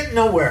they ain't getting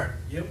nowhere.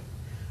 Yep.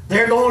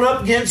 They're going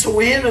up against the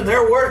wind and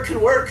they're working,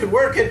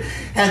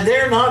 and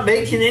they're not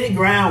making any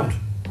ground.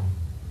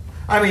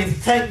 I mean,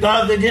 thank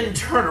God they didn't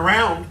turn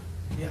around.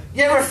 Yeah.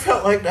 You ever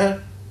felt like that?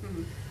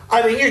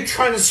 I mean, you're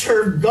trying to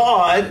serve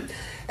God,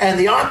 and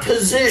the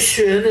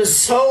opposition is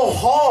so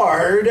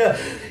hard,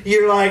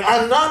 you're like,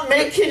 I'm not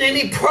making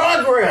any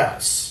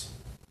progress.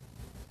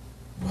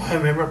 Well, I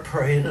remember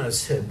praying, and I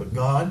said, but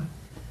God,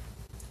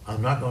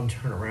 I'm not going to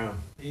turn around.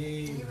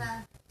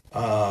 Amen.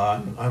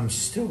 I'm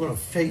still going to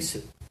face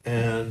it.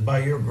 And by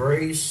your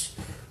grace,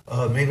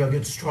 maybe I'll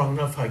get strong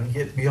enough I can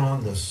get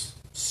beyond this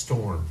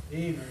storm.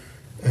 Amen.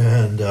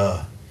 And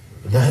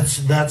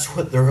that's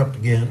what they're up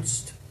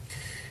against.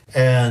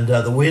 And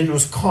the wind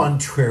was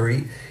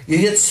contrary. You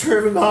get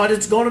serving God,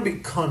 it's going to be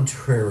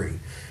contrary.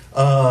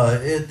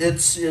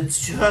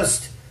 It's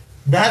just,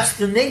 that's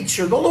the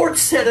nature. The Lord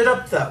set it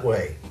up that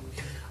way.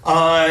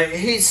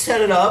 He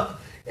set it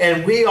up,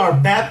 and we are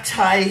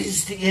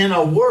baptized in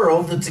a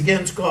world that's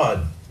against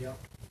God. Yep.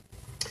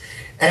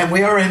 And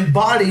we are in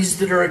bodies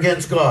that are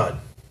against God.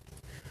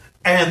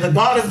 And the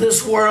God of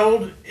this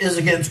world is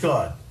against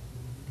God.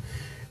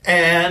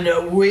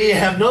 And we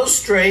have no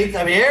strength.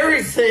 I mean,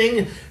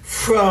 everything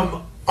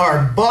from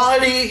our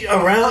body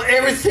around,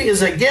 everything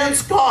is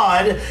against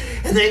God.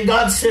 And then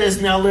God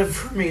says, now live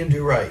for me and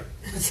do right.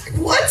 It's like,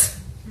 what?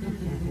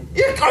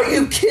 Are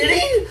you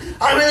kidding?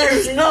 I mean,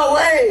 there's no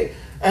way.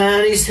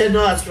 And he said,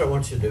 no, that's what I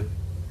want you to do.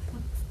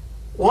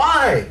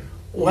 Why?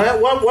 Why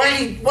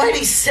did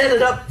he set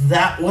it up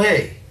that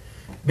way?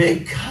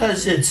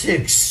 Because it's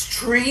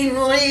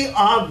extremely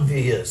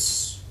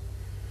obvious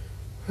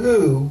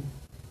who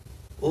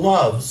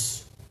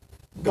loves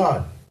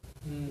God.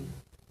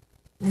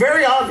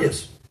 Very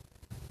obvious.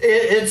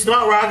 It's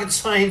not rocket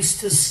science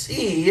to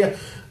see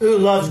who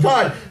loves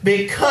God,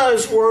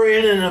 because we're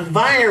in an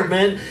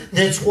environment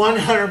that's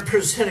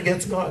 100%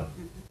 against God.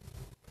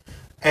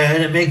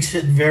 And it makes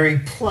it very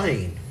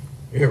plain.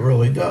 It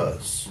really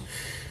does.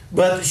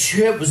 But the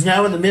ship was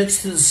now in the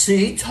midst of the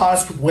sea,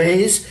 tossed with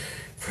waves,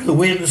 for the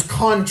wind was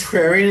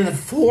contrary, and in the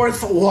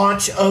fourth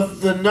watch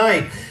of the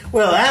night.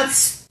 Well,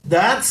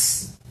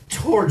 that's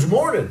towards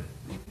morning.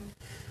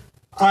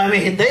 I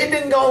mean, they've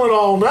been going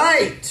all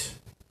night.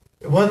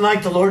 It wasn't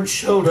like the Lord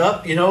showed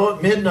up,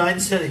 at midnight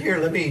and said, here,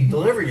 let me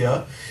deliver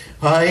you.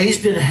 He's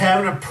been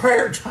having a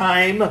prayer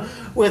time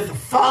with the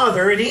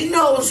Father, and he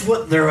knows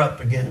what they're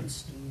up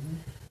against.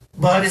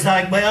 But he's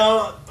like,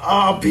 well,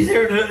 I'll be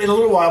there in a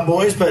little while,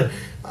 boys, but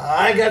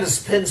I got to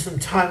spend some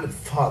time with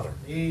the Father.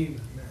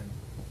 Amen.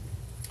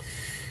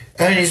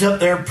 And he's up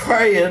there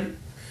praying,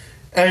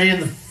 and in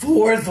the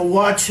fourth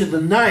watch of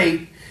the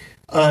night,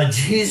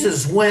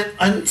 Jesus went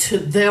unto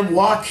them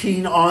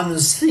walking on the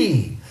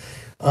sea.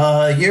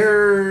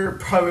 You're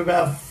probably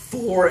about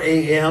 4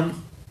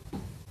 a.m.,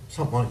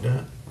 something like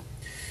that.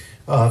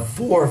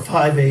 4 or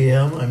 5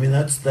 a.m. I mean,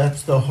 that's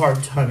the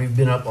hard time. You've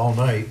been up all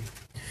night.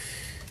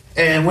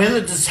 And when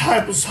the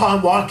disciples saw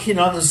him walking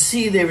on the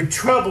sea, they were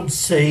troubled,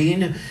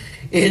 saying,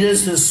 it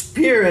is a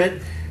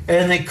spirit,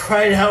 and they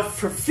cried out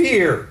for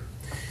fear.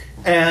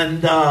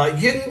 And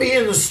you can be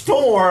in the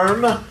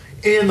storm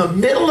in the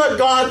middle of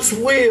God's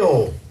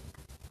will,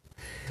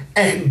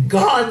 and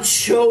God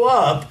show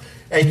up,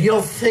 and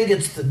you'll think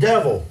it's the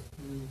devil.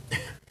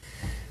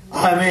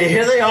 I mean,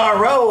 here they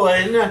are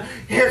rowing,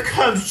 here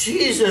comes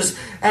Jesus,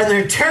 and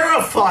they're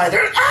terrified.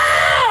 They're,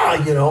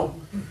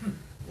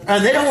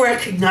 and they don't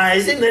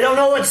recognize him. They don't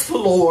know it's the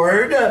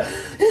Lord.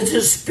 It's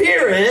a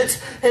spirit.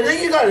 And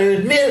then you got to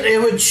admit, it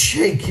would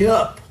shake you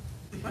up.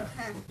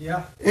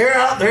 Yeah. You're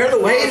out there, the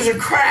waves are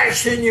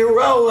crashing, you're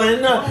rowing,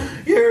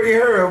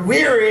 you're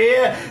weary,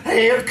 and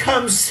here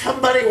comes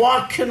somebody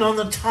walking on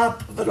the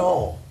top of it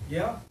all.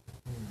 Yeah.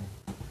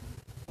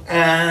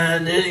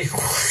 And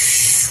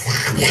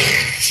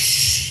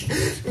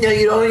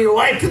You're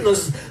wiping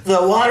the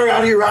water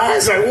out of your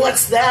eyes. Like,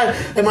 what's that?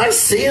 Am I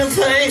seeing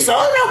things?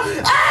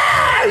 Oh,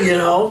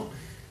 no.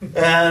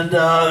 And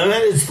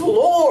it's the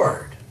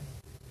Lord.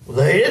 Well,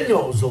 they didn't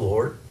know it was the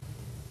Lord.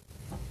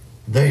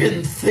 They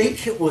didn't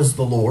think it was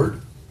the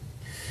Lord.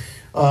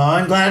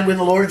 I'm glad when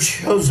the Lord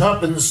shows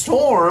up in the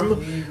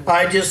storm,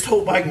 I just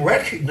hope I can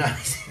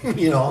recognize him,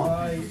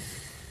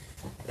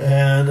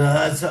 And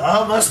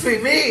it must be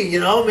me,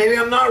 Maybe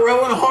I'm not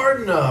rowing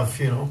hard enough,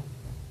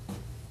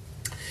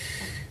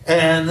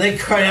 And they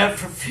cried out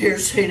for fear,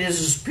 saying,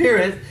 "Is a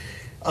spirit."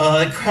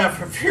 They cried out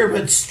for fear,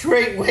 but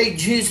straightway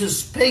Jesus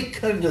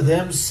spake unto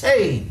them,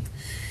 saying,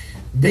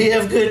 "Be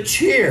of good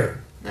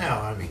cheer."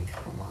 Now,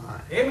 come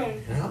on.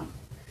 Amen.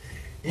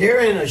 You're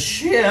in a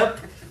ship,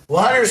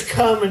 water's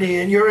coming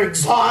in, you're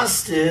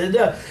exhausted.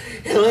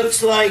 It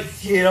looks like,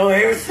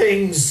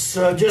 everything's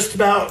just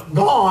about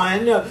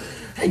gone.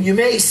 And you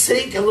may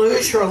sink and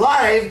lose your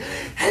life.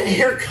 And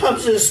here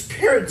comes the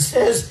Spirit and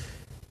says,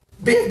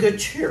 "Be of good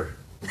cheer."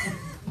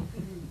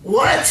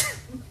 What?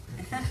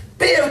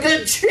 Be of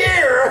good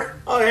cheer?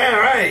 Oh, yeah,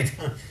 right.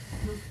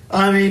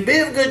 Be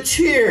of good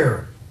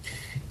cheer.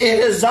 It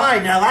is I.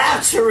 Now,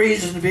 that's a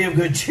reason to be of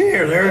good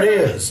cheer. There it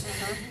is.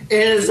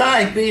 It is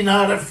I. Be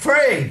not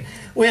afraid.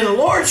 When the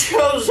Lord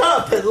shows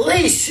up, at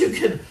least you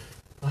can,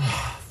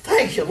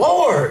 thank you,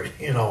 Lord,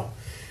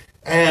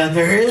 And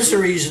there is a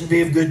reason to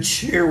be of good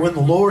cheer when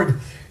the Lord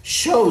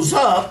shows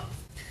up.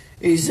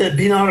 He said,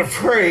 "Be not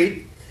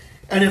afraid."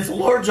 And if the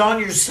Lord's on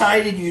your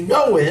side and you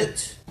know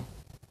it,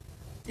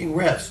 you can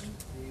rest.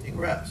 You can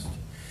rest.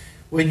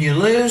 When you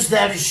lose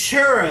that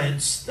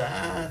assurance,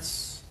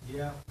 that's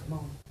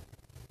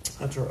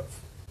rough.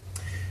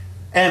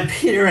 And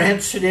Peter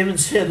answered him and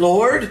said,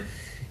 "Lord,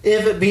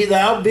 if it be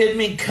thou, bid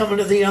me come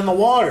unto thee on the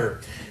water."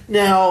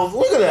 Now,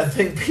 look at that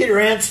thing. Peter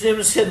answered him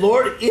and said,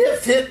 "Lord,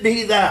 if it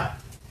be thou."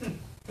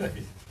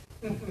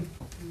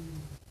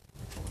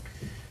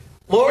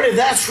 Lord, if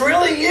that's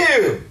really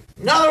you.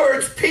 In other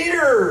words,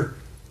 Peter,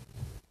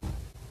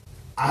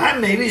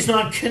 maybe he's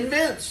not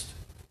convinced.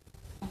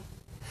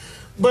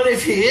 But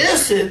if he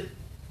isn't,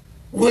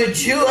 would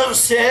you have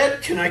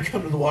said, "Can I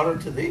come to the water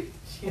to thee?"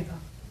 Yeah.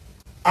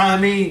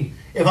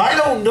 If I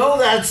don't know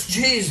that's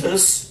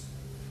Jesus,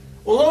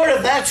 well, Lord,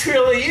 if that's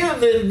really you,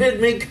 then bid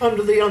me come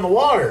to thee on the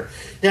water.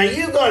 Now,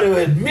 you got to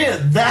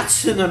admit,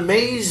 that's an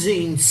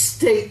amazing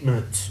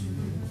statement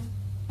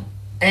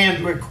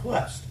and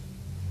request.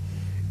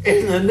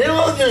 In the middle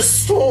of this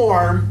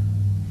storm,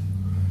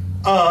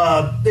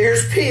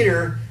 there's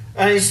Peter,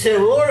 and he said,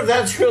 "Well, Lord, if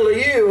that's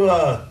really you,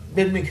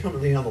 bid me come to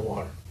thee on the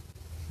water."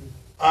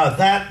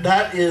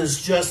 That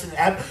is just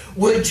an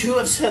would you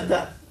have said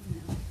that?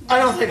 I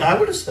don't think I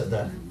would have said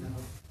that.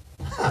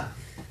 Huh.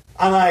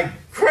 I'm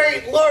like,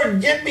 "Great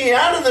Lord, get me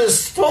out of this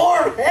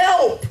storm,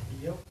 help!"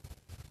 Yep.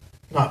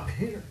 Not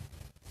Peter.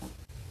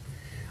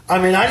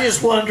 I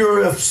just wonder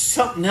if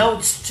something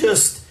else,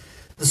 just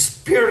the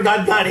Spirit of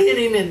God got in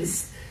him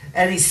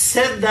and he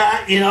said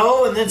that,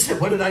 and then said,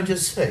 "What did I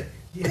just say?"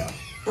 Yeah.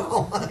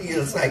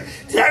 It's like,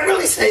 did I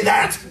really say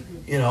that?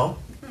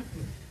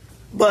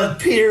 But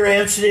Peter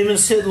answered him and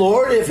said,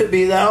 "Lord, if it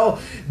be thou,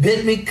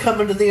 bid me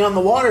come unto thee on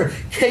the water."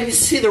 Can you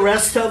see the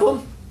rest of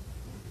them?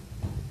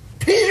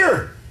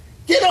 Peter,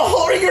 get a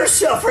hold of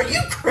yourself. Are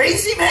you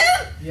crazy,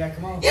 man? Yeah,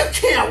 come on. You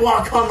can't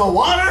walk on the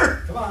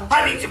water. Come on.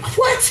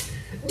 What?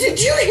 Did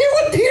you hear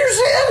what Peter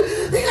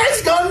said? The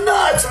guy's gone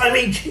nuts.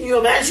 Can you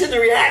imagine the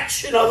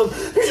reaction of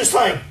them? They're just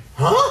like,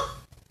 huh?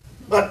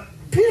 But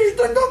Peter's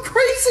done gone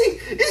crazy.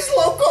 He's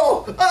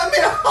loco.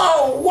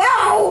 Oh,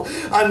 wow.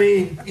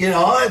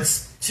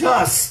 It's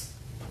just,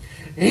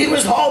 he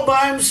was all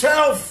by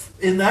himself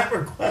in that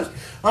request.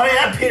 Oh,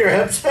 yeah, Peter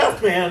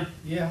himself, man.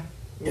 Yeah.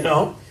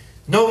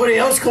 Nobody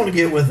else going to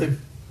get with him.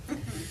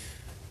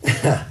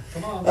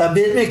 Come on.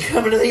 Bid me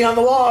come to thee on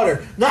the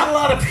water. Not a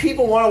lot of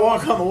people want to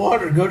walk on the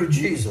water to go to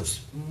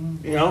Jesus.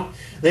 Mm-hmm.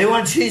 They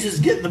want Jesus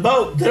to get in the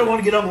boat. They don't want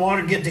to get on the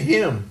water to get to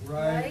him.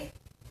 Right.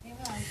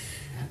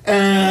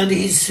 And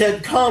he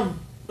said, "Come."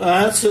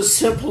 That's a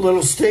simple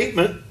little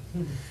statement.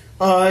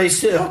 He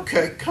said,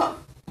 "Okay, come."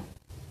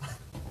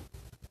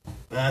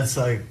 That's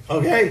like,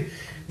 okay,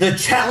 the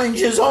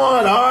challenge is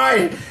on, all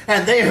right.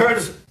 And they heard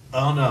us.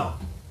 Oh, no.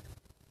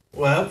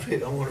 Well, I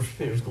wonder if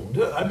Peter's going to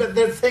do it. I bet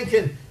they're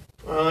thinking,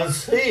 let's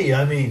see.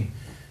 And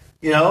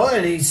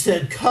he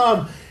said,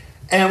 "Come."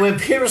 And when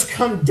Peter's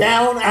come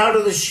down out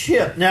of the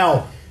ship.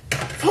 Now,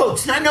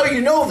 folks, I know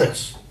you know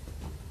this.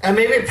 And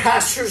maybe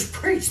pastors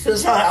preach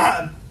this.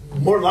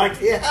 More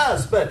likely it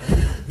has. But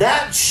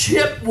that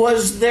ship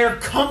was their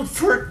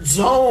comfort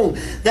zone.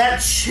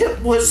 That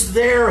ship was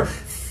their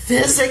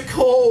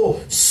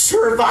physical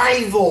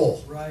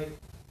survival. Right.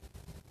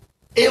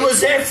 It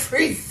was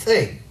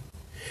everything.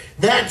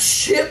 That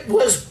ship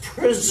was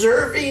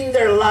preserving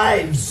their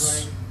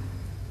lives. Right.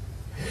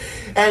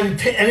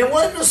 And it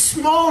wasn't a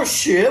small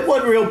ship,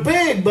 wasn't real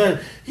big, but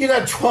you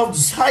got 12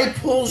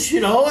 disciples,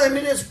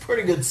 it's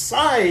pretty good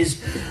size.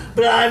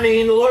 But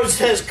the Lord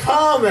says,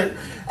 "Come,"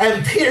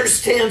 and Peter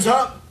stands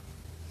up.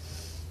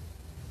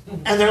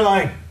 And they're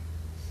like,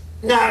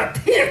 Now,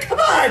 Peter, come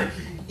on.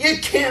 You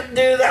can't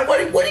do that. What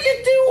are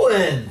you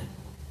doing?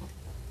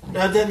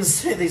 Now, it doesn't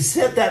say they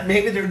said that.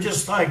 Maybe they're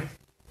just like...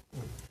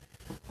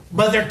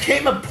 But there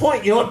came a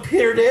point, you know what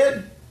Peter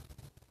did?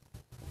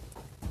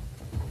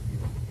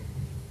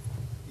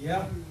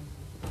 Yeah.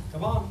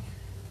 Come on.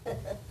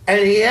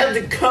 And he had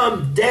to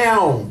come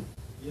down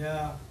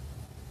Yeah.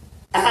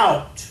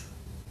 out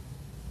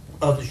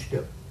of the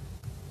ship.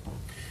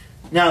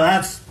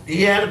 Now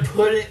he had to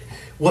put it,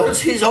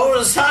 once he's over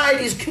the side,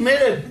 he's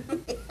committed.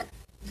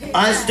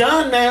 It's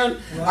done, man.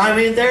 I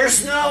mean,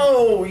 there's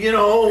no,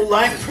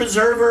 life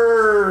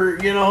preserver,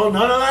 none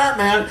of that,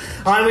 man.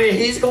 I mean,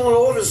 he's going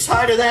over the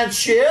side of that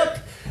ship,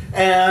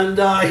 and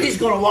he's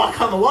going to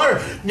walk on the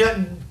water.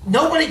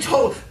 Nobody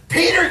told,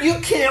 Peter, you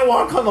can't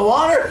walk on the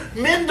water.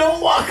 Men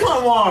don't walk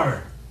on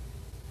water.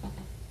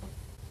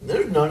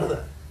 There's none of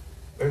that.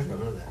 There's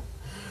none of that.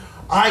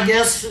 I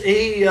guess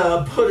he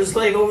put his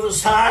leg over the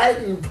side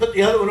and put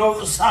the other one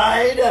over the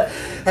side.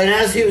 And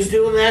as he was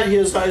doing that,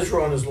 his eyes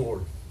were on his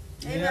Lord.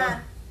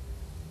 Amen.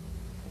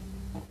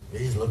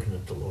 He's looking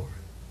at the Lord.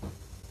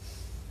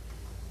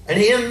 And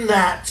in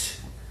that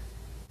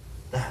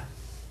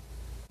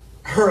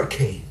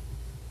hurricane,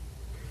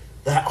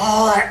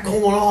 all that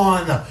going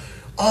on,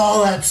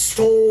 all that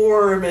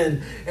storm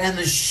and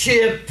the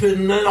ship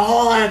and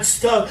all that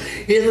stuff,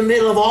 in the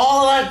middle of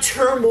all that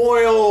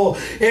turmoil,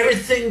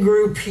 everything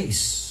grew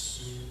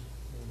peace.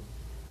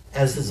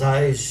 As his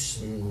eyes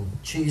and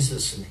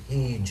Jesus and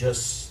he and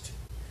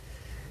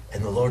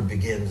the Lord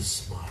began to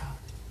smile.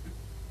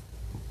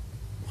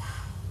 Wow,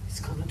 he's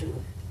going to do it.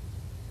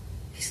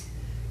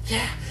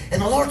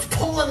 And the Lord's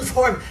pulling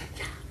for him.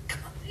 Yeah,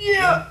 come on.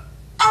 Yeah,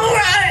 all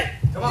right.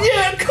 Come on.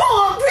 Yeah, come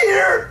on,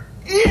 Peter.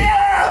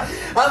 Yeah!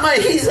 I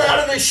mean, he's out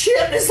of the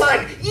ship, and it's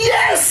like,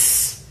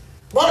 yes!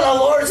 Boy, the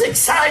Lord's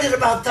excited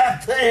about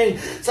that thing.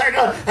 It's like,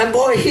 and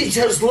boy, he's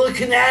just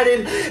looking at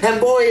him,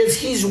 and boy,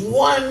 he's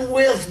one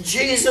with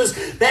Jesus.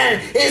 Man,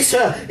 it's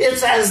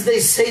as they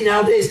say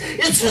nowadays,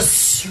 it's a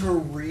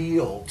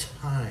surreal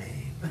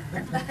time.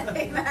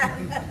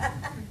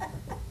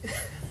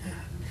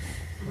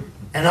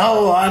 And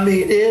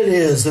it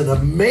is an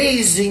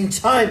amazing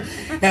time.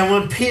 And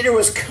when Peter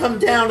was come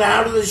down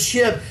out of the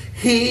ship,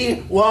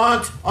 he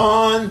walked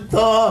on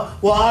the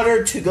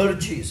water to go to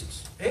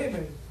Jesus.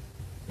 Amen.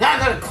 Now I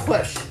got a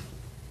question.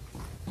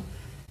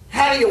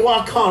 How do you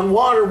walk on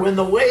water when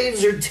the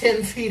waves are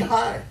 10 feet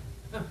high?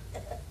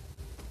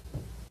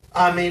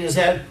 I mean, is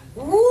that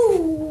woo,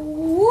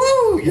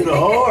 woo,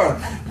 or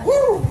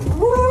woo,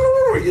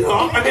 woo,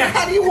 I mean,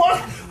 how do you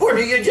walk? Or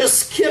do you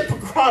just skip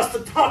across the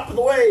top of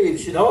the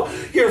waves,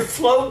 You're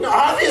floating.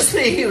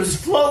 Obviously, he was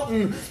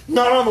floating,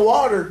 not on the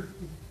water.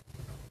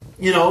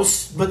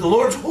 But the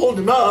Lord's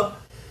holding him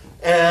up,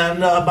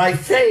 and by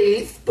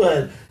faith,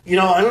 but, I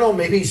don't know,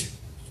 maybe he's,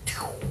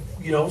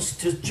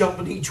 just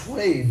jumping each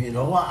wave,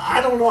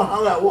 I don't know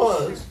how that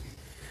was.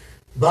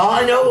 But all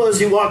I know was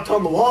he walked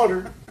on the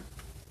water,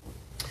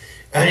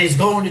 and he's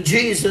going to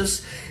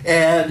Jesus,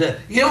 and,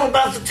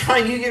 about the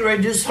time you get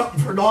ready to do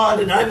something for God,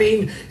 and I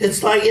mean,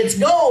 it's like it's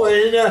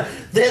going, and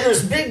then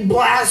this big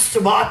blast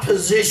of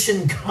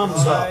opposition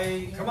comes up.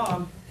 Come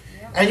on.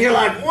 And you're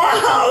like,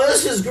 wow,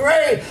 this is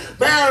great.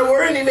 Man,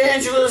 we're in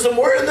evangelism.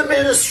 We're in the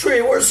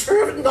ministry. We're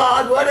serving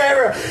God,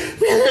 whatever. Man,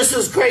 this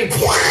is great.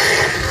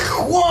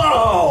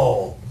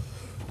 Whoa.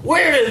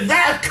 Where did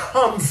that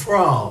come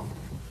from?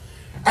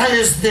 And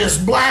it's this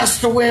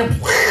blast of wind.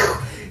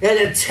 And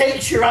it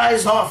takes your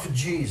eyes off of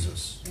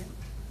Jesus.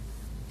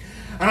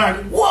 And I'm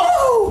like,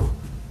 whoa.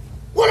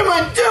 What am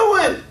I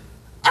doing?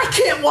 I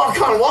can't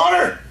walk on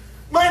water.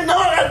 Man,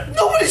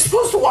 nobody's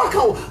supposed to walk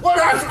on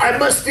water. I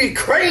must be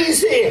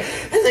crazy.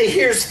 And they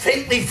hear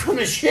faintly from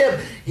the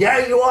ship,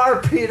 yeah, you are,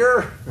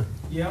 Peter.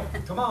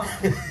 Yep, come on.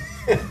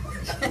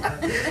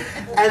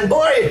 And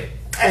boy,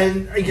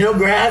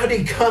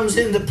 gravity comes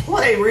into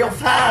play real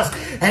fast.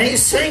 And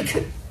he's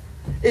sinking.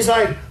 He's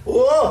like,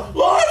 whoa,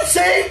 Lord,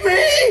 save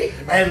me.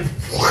 And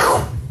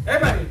whew,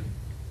 Amen.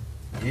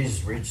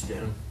 Jesus reached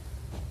down.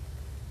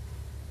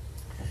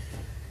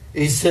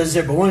 He says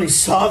there, but when he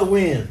saw the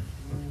wind,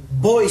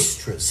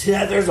 boisterous.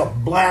 Yeah, there's a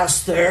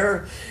blast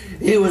there.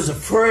 He was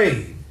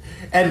afraid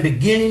and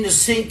beginning to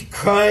sink,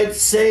 cried,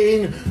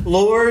 saying,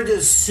 Lord,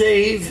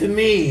 save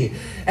me.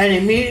 And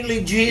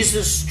immediately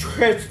Jesus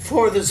stretched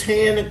forth his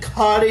hand and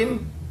caught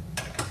him.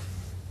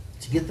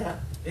 Did you get that?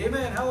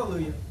 Amen.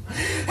 Hallelujah.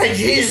 And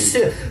Jesus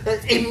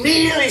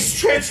immediately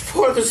stretched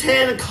forth his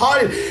hand and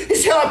caught him. He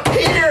said, oh,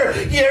 Peter,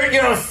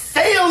 you're a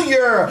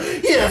failure.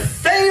 You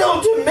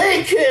failed to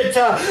make it.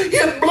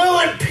 You blew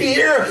it,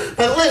 Peter.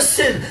 But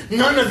listen,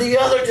 none of the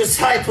other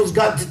disciples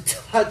got to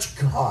touch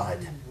God.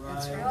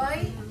 That's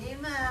right.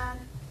 Amen.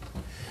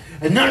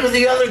 And none of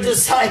the other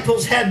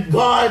disciples had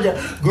God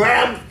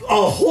grab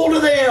a hold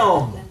of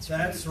them.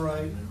 That's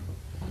right.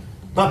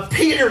 But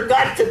Peter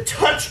got to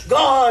touch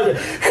God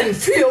and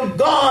feel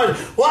God.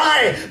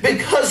 Why?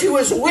 Because he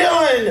was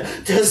willing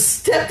to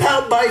step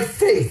out by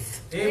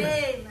faith. Amen.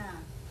 Amen.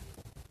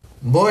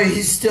 Boy,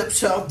 he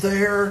steps out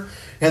there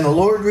And the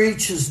Lord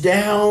reaches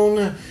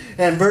down,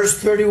 and verse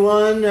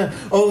 31,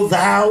 O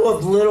thou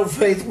of little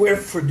faith,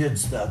 wherefore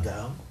didst thou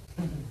doubt?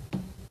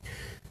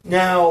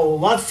 Now,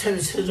 lots of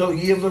times it says, oh,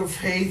 ye of little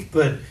faith,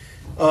 but,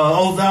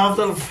 oh, thou of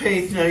little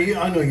faith. Now,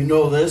 I know you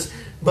know this,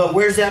 but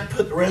where's that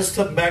put the rest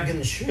of them back in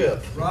the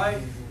ship? Right.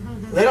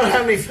 They don't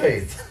have any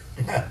faith.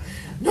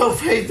 No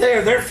faith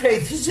there. Their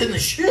faith is in the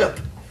ship.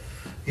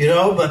 You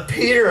know, but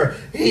Peter,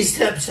 he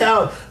steps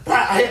out.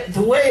 But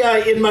the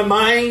way in my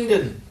mind,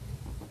 and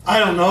I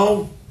don't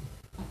know,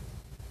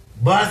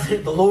 but I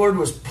think the Lord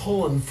was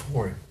pulling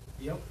for him.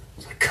 Yep.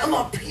 It's like, come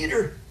on,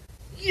 Peter.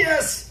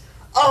 Yes.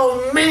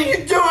 Oh, man,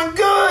 you're doing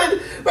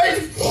good.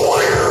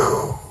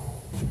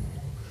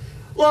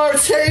 Lord,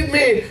 save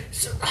me.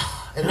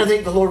 And I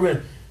think the Lord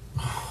went,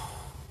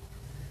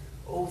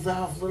 oh,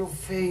 thou of little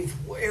faith,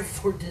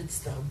 wherefore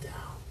didst thou doubt?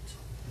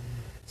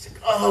 It's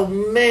like, oh,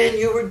 man,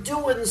 you were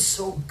doing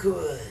so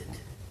good.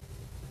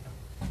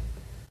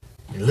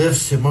 He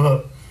lifts him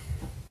up,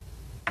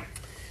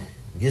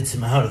 gets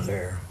him out of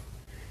there.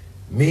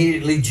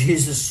 Immediately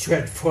Jesus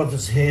stretched forth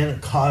his hand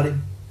and caught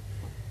him,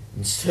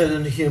 and said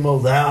unto him, O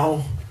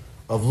thou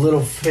of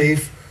little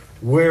faith,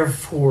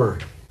 wherefore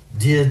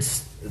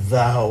didst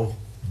thou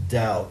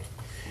doubt?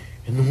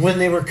 And when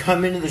they were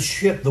come into the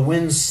ship, the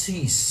wind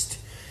ceased.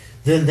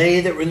 Then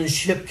they that were in the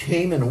ship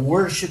came and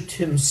worshipped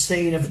him,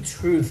 saying, Of a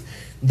truth,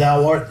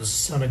 thou art the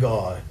Son of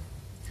God.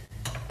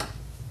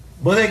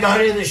 When they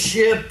got in the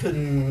ship,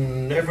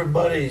 and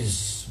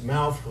everybody's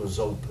mouth was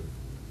open.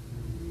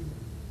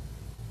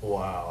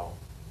 Wow.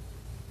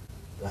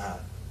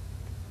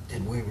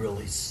 Did we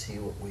really see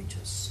what we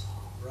just saw?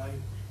 Right.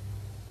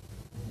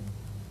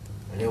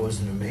 And it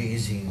was an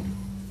amazing,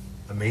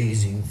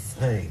 amazing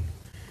thing.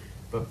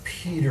 But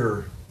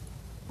Peter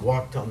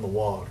walked on the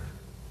water.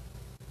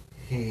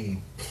 He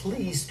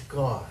pleased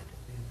God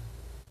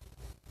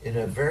in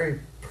a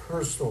very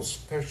personal,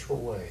 special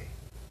way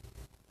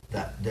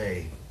that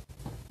day.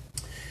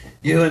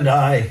 You and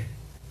I,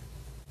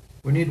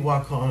 we need to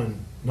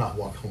not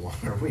walk on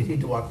water. We need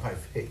to walk by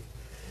faith.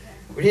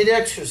 We need to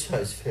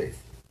exercise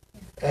faith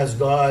as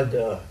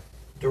God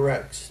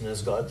directs and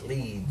as God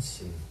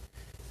leads.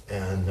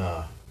 And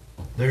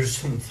there's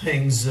some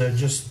things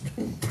just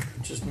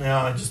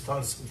now I just thought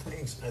of some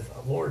things, and I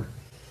thought, Lord,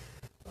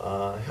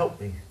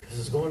 help me, because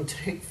it's going to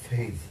take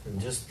faith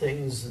and just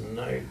things, and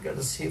I got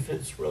to see if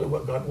it's really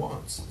what God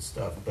wants and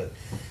stuff. But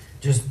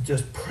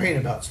just praying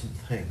about some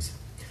things.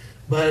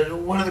 But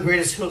one of the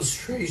greatest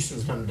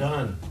illustrations I'm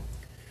done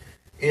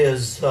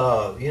is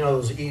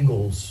those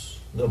eagles.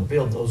 They'll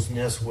build those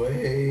nests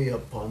way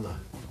up on the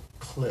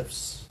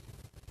cliffs,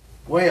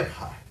 way up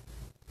high.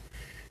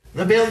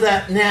 They'll build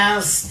that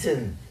nest,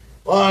 and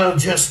it'll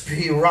just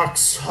be rock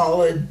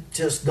solid.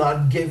 Just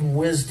God gave them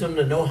wisdom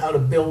to know how to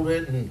build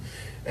it,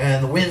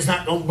 and the wind's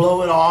not going to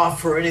blow it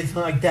off or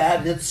anything like that.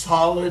 And it's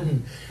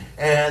solid,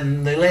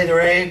 and they lay their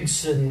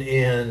eggs and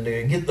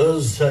they get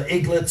those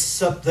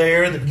eaglets up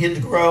there that begin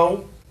to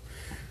grow.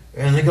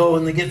 And they go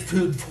and they get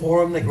food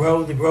for them. They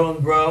grow, they grow,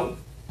 and grow.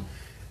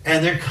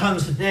 And there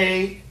comes a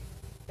day,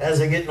 as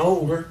they're getting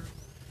older,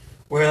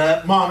 where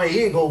that mama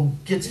eagle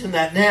gets in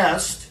that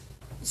nest.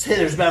 Say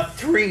there's about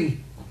 3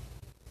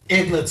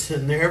 eaglets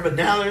in there, but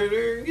now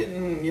they're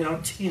getting,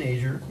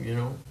 teenager,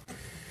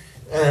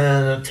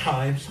 and a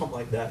time, something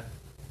like that.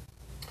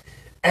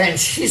 And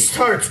she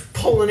starts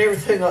pulling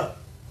everything up.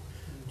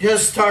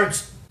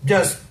 Starts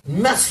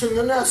messing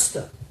the nest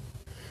up.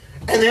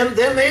 And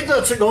them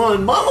eaglets are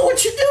going, Mama,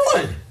 what you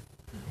doing?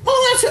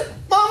 Mama, that's it.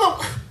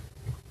 Mama,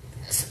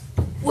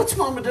 what's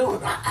Mama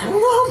doing? I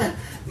don't know, man.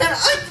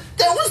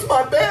 That was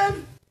my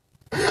bed.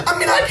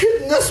 I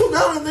could nestle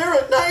down in there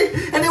at night,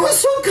 and it was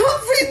so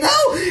comfy. Now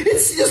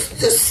it's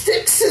just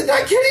sticks, and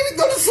I can't even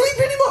go to sleep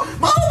anymore.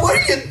 Mama, what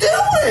are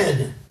you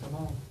doing?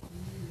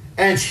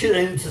 And she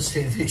didn't just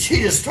say anything.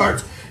 She just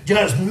starts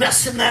just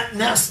messing that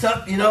nest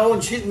up,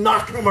 and she's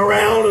knocking them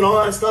around and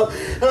all that stuff.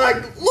 And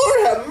Lord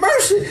have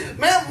mercy.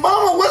 Man,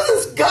 Mama, what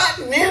has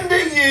gotten into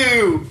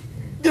you?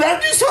 Did I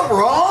do something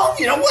wrong?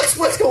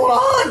 What's going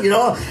on?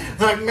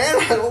 Man,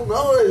 I don't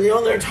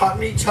know. They're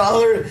talking to each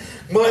other.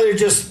 Well, they're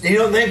just,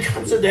 then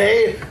comes a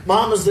day,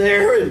 Mama's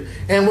there,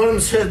 and one of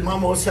them said,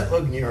 Mama, what's that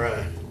look in your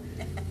eye?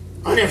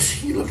 I never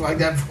seen you look like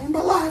that before in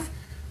my life.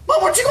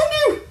 Mom, what you gonna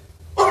do?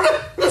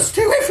 Mama, let's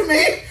stay away from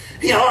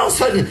me. All of a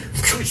sudden,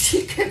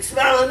 she kicks him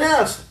out of the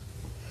nest.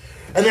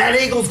 And that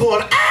eagle's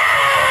going,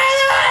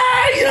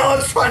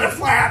 it's trying to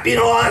flap,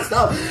 all that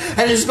stuff.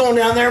 And it's going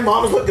down there,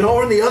 Mama's looking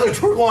over, and the other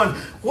two are going,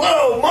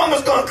 whoa,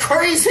 Mama's going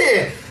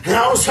crazy. And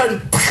all of a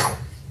sudden,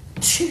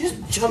 she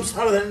just jumps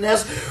out of that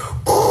nest.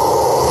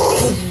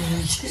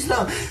 She's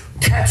now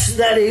catches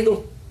that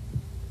eagle.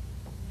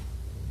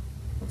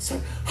 It's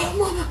like, oh,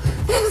 Mama,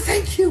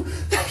 thank you.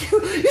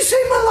 You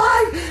saved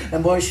my life.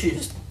 And boy, she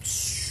just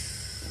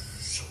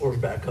soars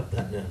back up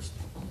that nest.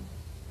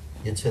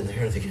 Gets in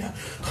there, they get out.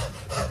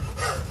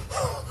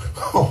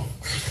 Oh.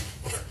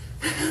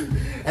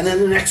 And then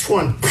the next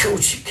one,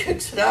 she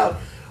kicks it out.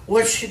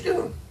 What's she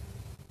doing?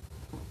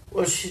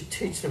 Well, she's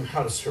teaching them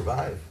how to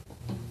survive,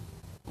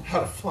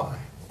 how to fly.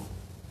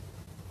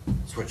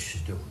 That's what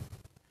she's doing.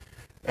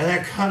 And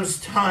there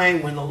comes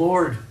time when the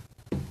Lord,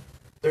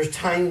 there's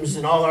times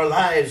in all our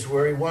lives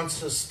where He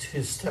wants us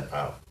to step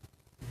out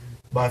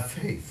by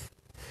faith.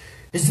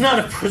 It's not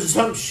a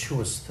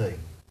presumptuous thing.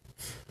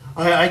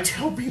 I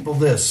tell people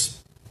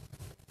this.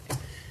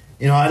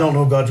 You know, I don't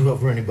know God's will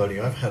for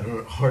anybody. I've had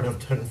a hard enough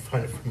time to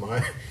find it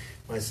for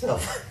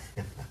myself.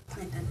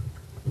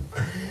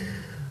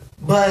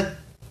 But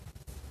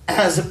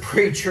as a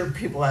preacher,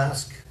 people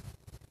ask,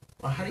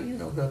 well, how do you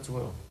know God's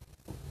will?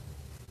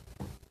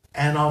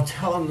 And I'll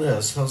tell them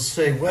this. I'll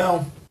say,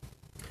 well,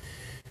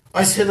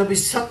 I said there'll be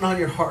something on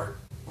your heart.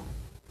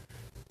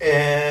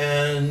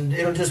 And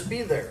it'll just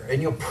be there.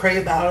 And you'll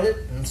pray about it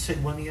and say,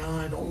 well, yeah,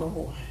 I don't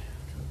know.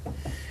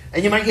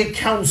 And you might get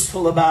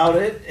counsel about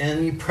it.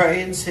 And you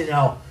pray and say,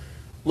 now,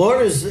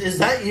 Lord, is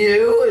that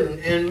you?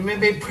 And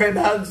maybe pray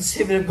about it and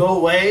see if it'll go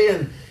away.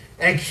 And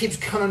it keeps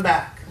coming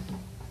back.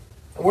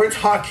 We're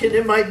talking,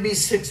 it might be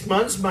 6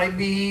 months, might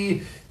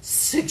be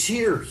 6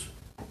 years.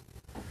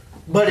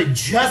 But it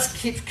just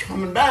keeps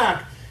coming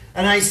back.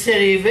 And I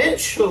said,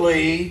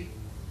 eventually,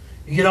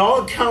 you get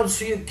all the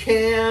counsel you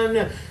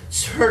can,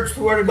 search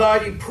the Word of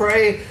God, you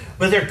pray,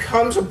 but there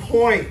comes a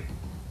point.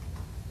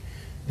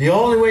 The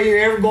only way you're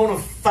ever going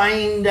to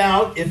find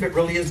out if it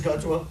really is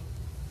God's will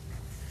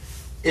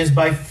is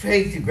by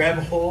faith. You grab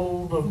a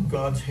hold of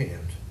God's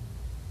hand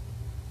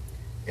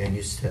and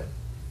you step.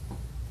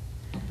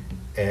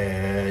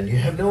 And you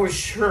have no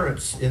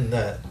assurance in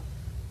that.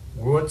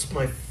 What's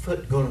my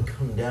foot going to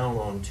come down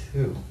on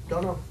to?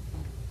 Don't know.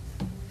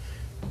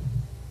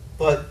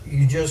 But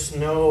you just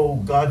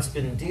know God's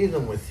been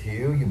dealing with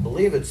you. You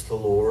believe it's the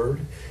Lord.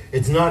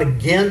 It's not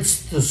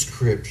against the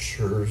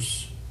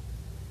Scriptures.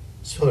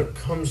 So there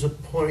comes a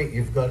point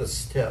you've got to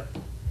step.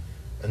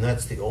 And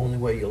that's the only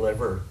way you'll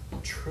ever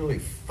truly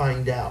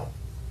find out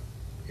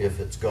if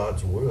it's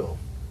God's will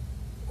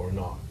or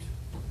not.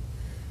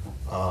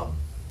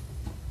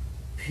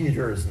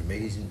 Peter is an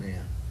amazing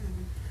man.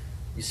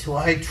 You say, well,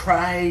 I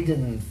tried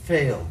and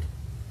failed.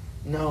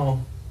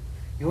 No,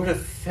 you would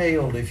have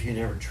failed if you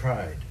never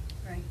tried.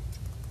 Right.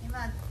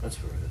 Amen. That's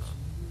what it is.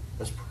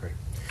 Let's pray.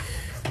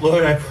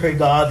 Lord, I pray,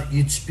 God, that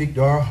you'd speak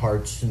to our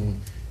hearts and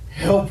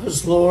help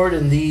us, Lord,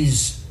 in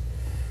these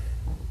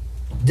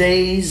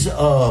days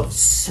of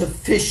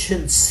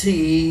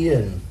sufficiency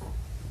and,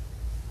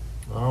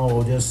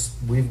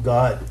 we've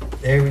got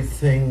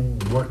everything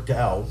worked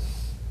out.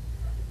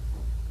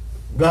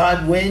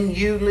 God, when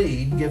you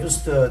lead, give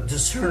us the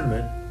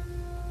discernment.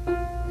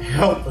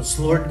 Help us,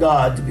 Lord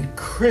God, to be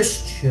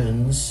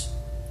Christians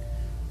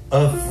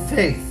of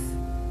faith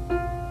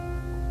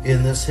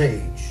in this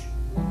age.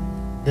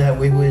 That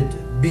we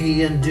would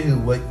be and do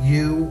what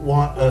you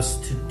want us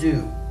to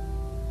do.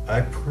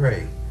 I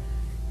pray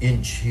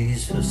in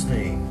Jesus'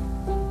 name.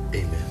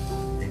 Amen.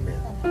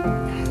 Amen.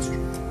 Pastor.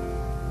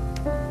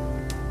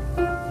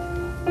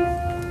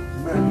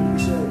 Amen.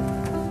 Be saved.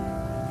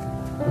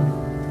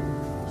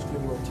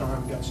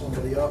 Time, got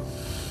somebody up.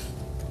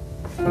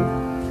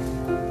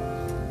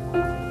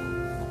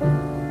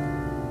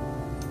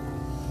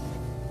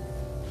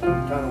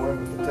 Kind of went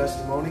with the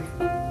testimony.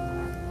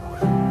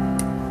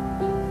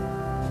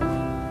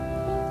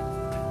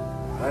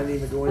 I didn't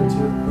even go into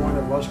the point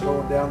of us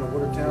going down to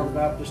Watertown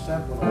Baptist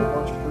Temple and a whole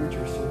bunch of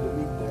preachers seemed to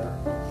meet there.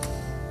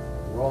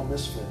 We're all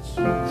misfits.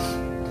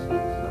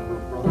 Remember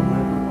Brother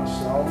Lynn,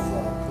 myself,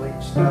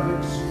 Clayton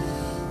Stebbins.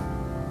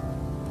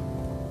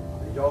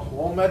 We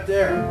all met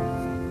there.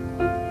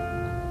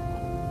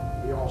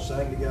 We all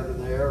sang together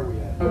there. We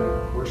had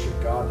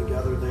worshiped God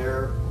together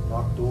there,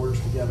 knocked doors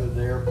together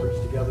there,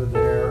 preached together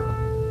there.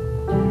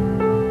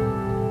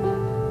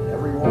 And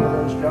every one of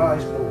those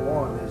guys, but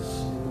one,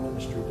 is in the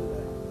ministry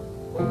today.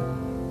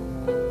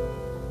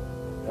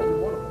 Every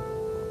one of them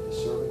is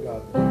serving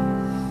God today.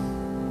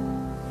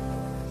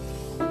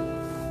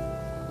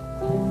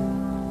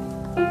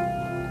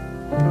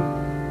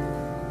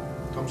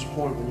 Comes a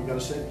point when you got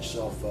to say to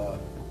yourself,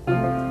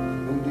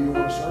 who do you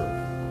want to serve?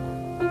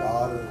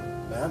 God or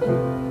man?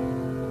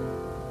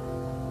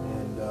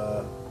 And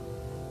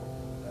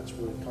that's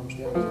what it comes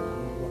down to. Who do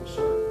you want to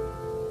serve?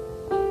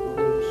 Who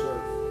will you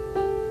serve?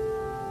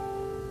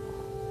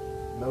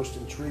 Most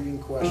intriguing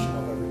question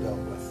I've ever dealt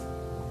with.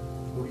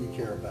 Who do you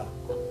care about?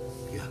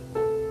 Yeah.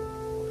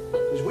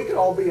 Because we could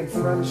all be in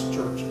friends'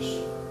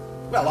 churches.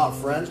 We got a lot of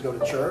friends, go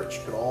to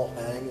church, could all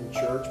hang in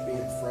church, be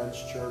in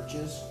friends'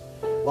 churches.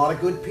 A lot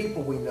of good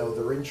people we know,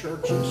 they're in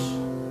churches.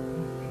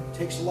 It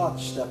takes a lot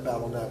to step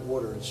out on that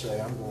water and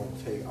say,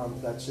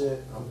 that's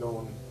it, I'm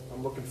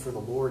looking for the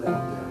Lord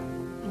out there.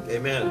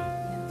 Amen.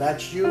 If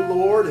that's you,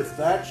 Lord, if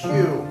that's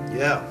you,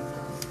 Yeah.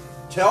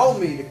 tell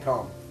me to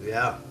come.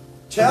 Yeah.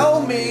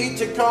 Tell me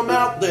to come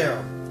out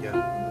there.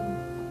 Yeah.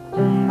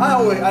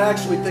 I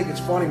actually think it's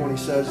funny when he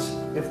says,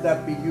 if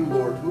that be you,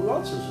 Lord, who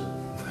else is it?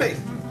 Right.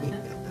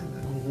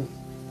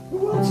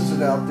 Who else is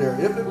it out there?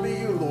 If it be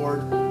you,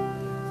 Lord.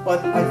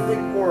 But I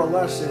think more or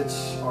less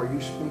it's, are you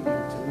speaking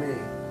to me?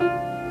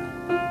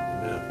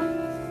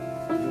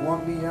 Amen. You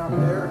want me out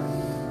there?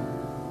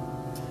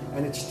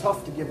 And it's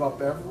tough to give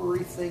up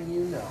everything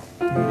you know.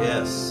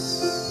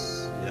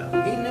 Yes.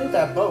 He knew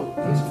that boat.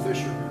 He's a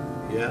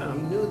fisherman. Yeah. He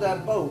knew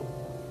that boat,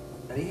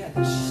 and he had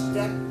to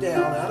step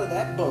down out of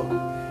that boat.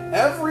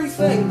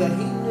 Everything that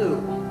he knew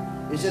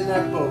is in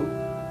that boat,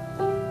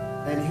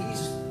 and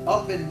he's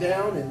up and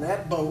down in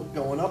that boat,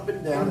 going up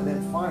and down, and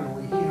then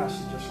finally he has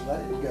to just let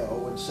it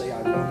go and say,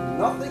 I want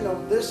nothing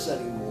of this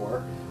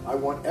anymore. I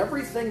want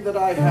everything that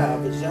I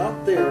have is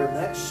out there in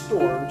that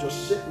storm,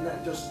 just sitting there,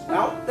 just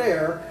out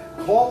there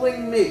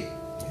calling me.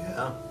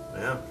 Yeah.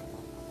 Yeah.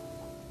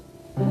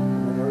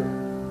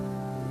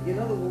 You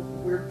know the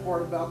weird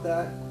part about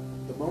that?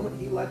 The moment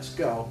he lets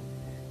go,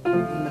 he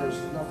knows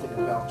nothing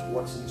about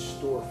what's in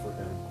store for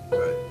him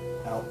Right.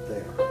 out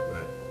there.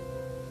 Right.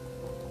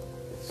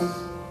 It's,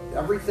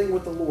 everything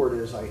with the Lord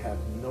is, I have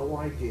no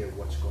idea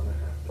what's going to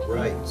happen.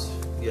 Right.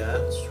 Yeah,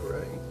 that's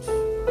right.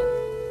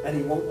 And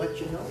he won't let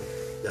you know.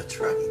 That's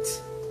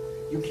right.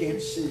 You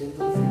can't see into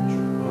the future.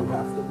 You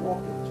have to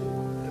walk into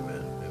it.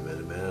 Amen. Amen.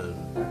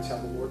 Amen. That's how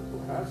the Lord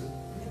has it.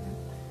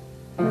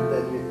 And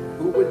then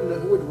who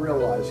would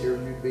realize here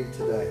you'd be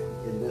today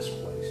in this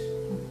place?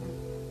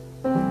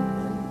 And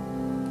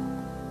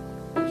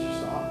it's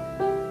just odd.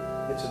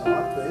 It's an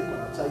odd thing, but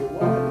I'll tell you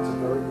what, it's a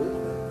very good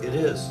thing. It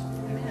is.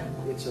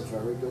 It's a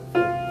very good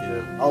thing.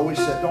 Yeah. I always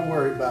said, don't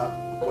worry about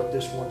what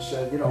this one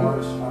said. You know,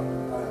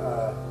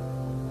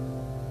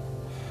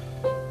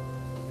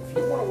 if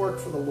you want to work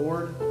for the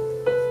Lord,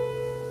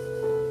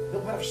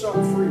 He'll have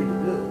something for you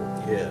to do.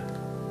 Yeah.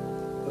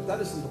 But that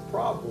isn't the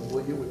problem.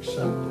 Will you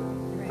accept it?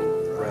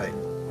 Right.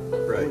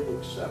 Will Right. you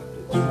accept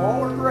it?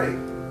 Small or great,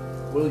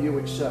 will you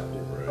accept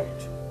it?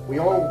 Right. We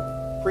all,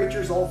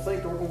 preachers all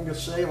think we're going to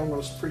say, I'm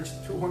going to preach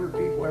to 200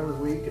 people every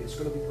week and it's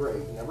going to be great.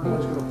 And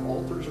everyone's going to,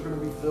 altars are going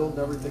to be filled and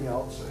everything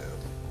else.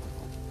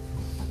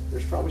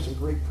 There's probably some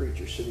great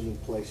preachers sitting in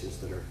places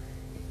that are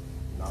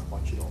not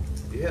much at all.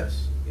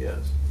 Yes.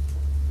 Yes.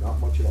 Not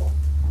much at all.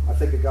 I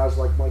think of guys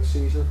like Mike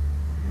Caesar.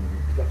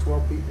 He's got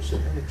 12 people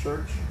sitting in the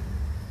church.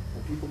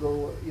 And people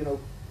go, you know,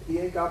 he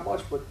ain't got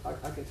much, but I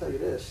can tell you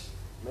this.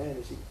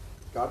 Man,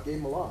 God gave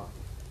him a lot.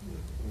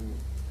 And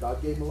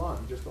God gave him a lot.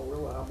 You just don't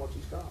realize how much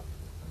he's got.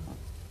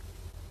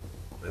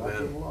 God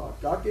gave him a lot.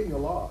 God gave me a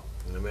lot.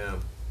 Amen.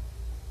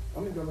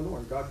 I'm in Governor,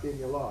 and God gave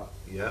me a lot.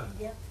 Yeah.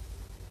 Yep.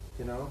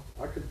 You know,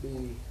 I could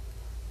be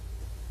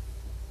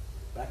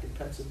back in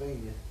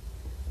Pennsylvania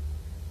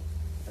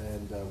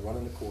and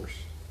running the course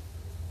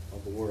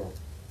of the world.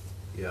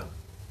 Yeah.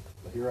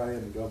 But here I am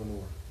in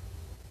Governor.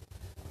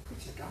 I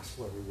preach the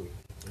gospel every week.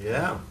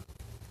 Yeah.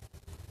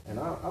 And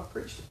I'll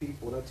preach to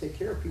people and I take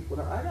care of people.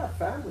 And I got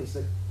families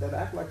that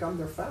act like I'm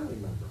their family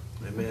member.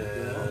 Amen.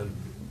 You know?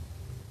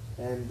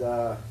 And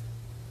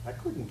I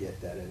couldn't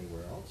get that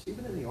anywhere else.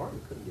 Even in the Army,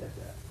 couldn't get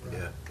that.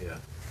 Yeah. Yeah.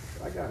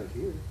 But I got it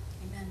here.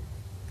 Amen.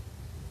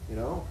 You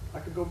know, I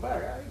could go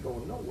back. I ain't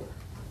going nowhere.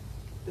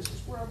 This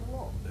is where I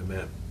belong.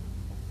 Amen.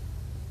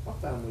 My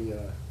family,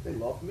 they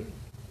love me.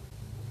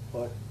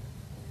 But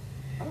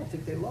I don't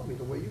think they love me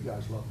the way you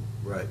guys love me.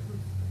 Right.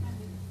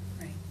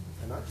 Right.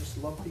 And I just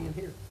love being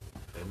here.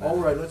 Amen. All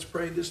right, let's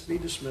pray this be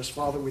dismissed.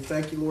 Father, we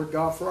thank you, Lord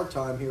God, for our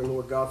time here,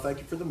 Lord God. Thank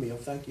you for the meal.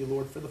 Thank you,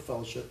 Lord, for the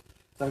fellowship.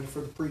 Thank you for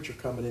the preacher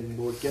coming in,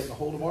 Lord, getting a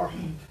hold of our,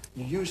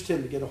 you used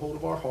him to get a hold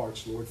of our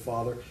hearts, Lord,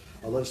 Father.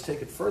 Let us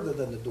take it further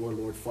than the door,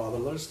 Lord, Father.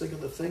 Let us think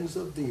of the things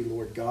of thee,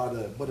 Lord God.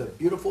 What a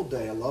beautiful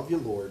day. I love you,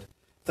 Lord.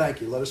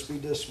 Thank you. Let us be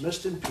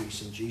dismissed in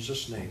peace in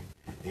Jesus' name.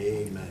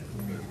 Amen.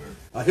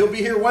 He'll be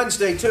here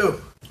Wednesday, too.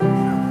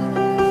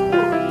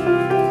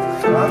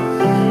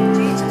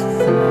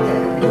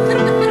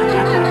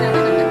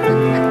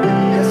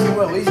 Yes, he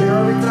will. He's here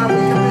every time we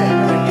come in.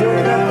 You don't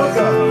even look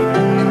up.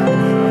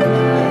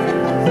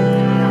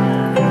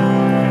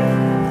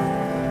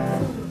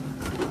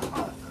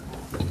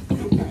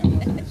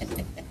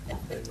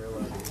 Didn't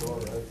realize he was all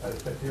right. I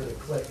could hear the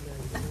click.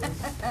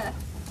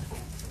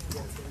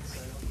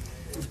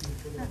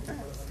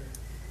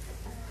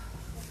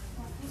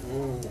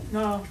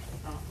 No.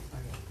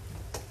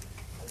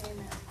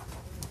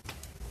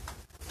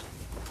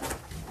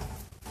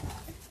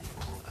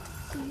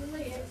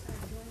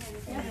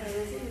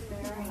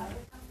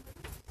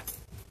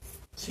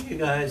 See you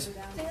guys. See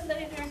you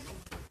later.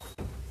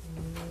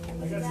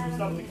 I got some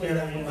stuff to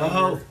carry in.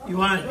 Oh, you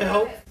want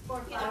help? 4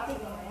 o'clock.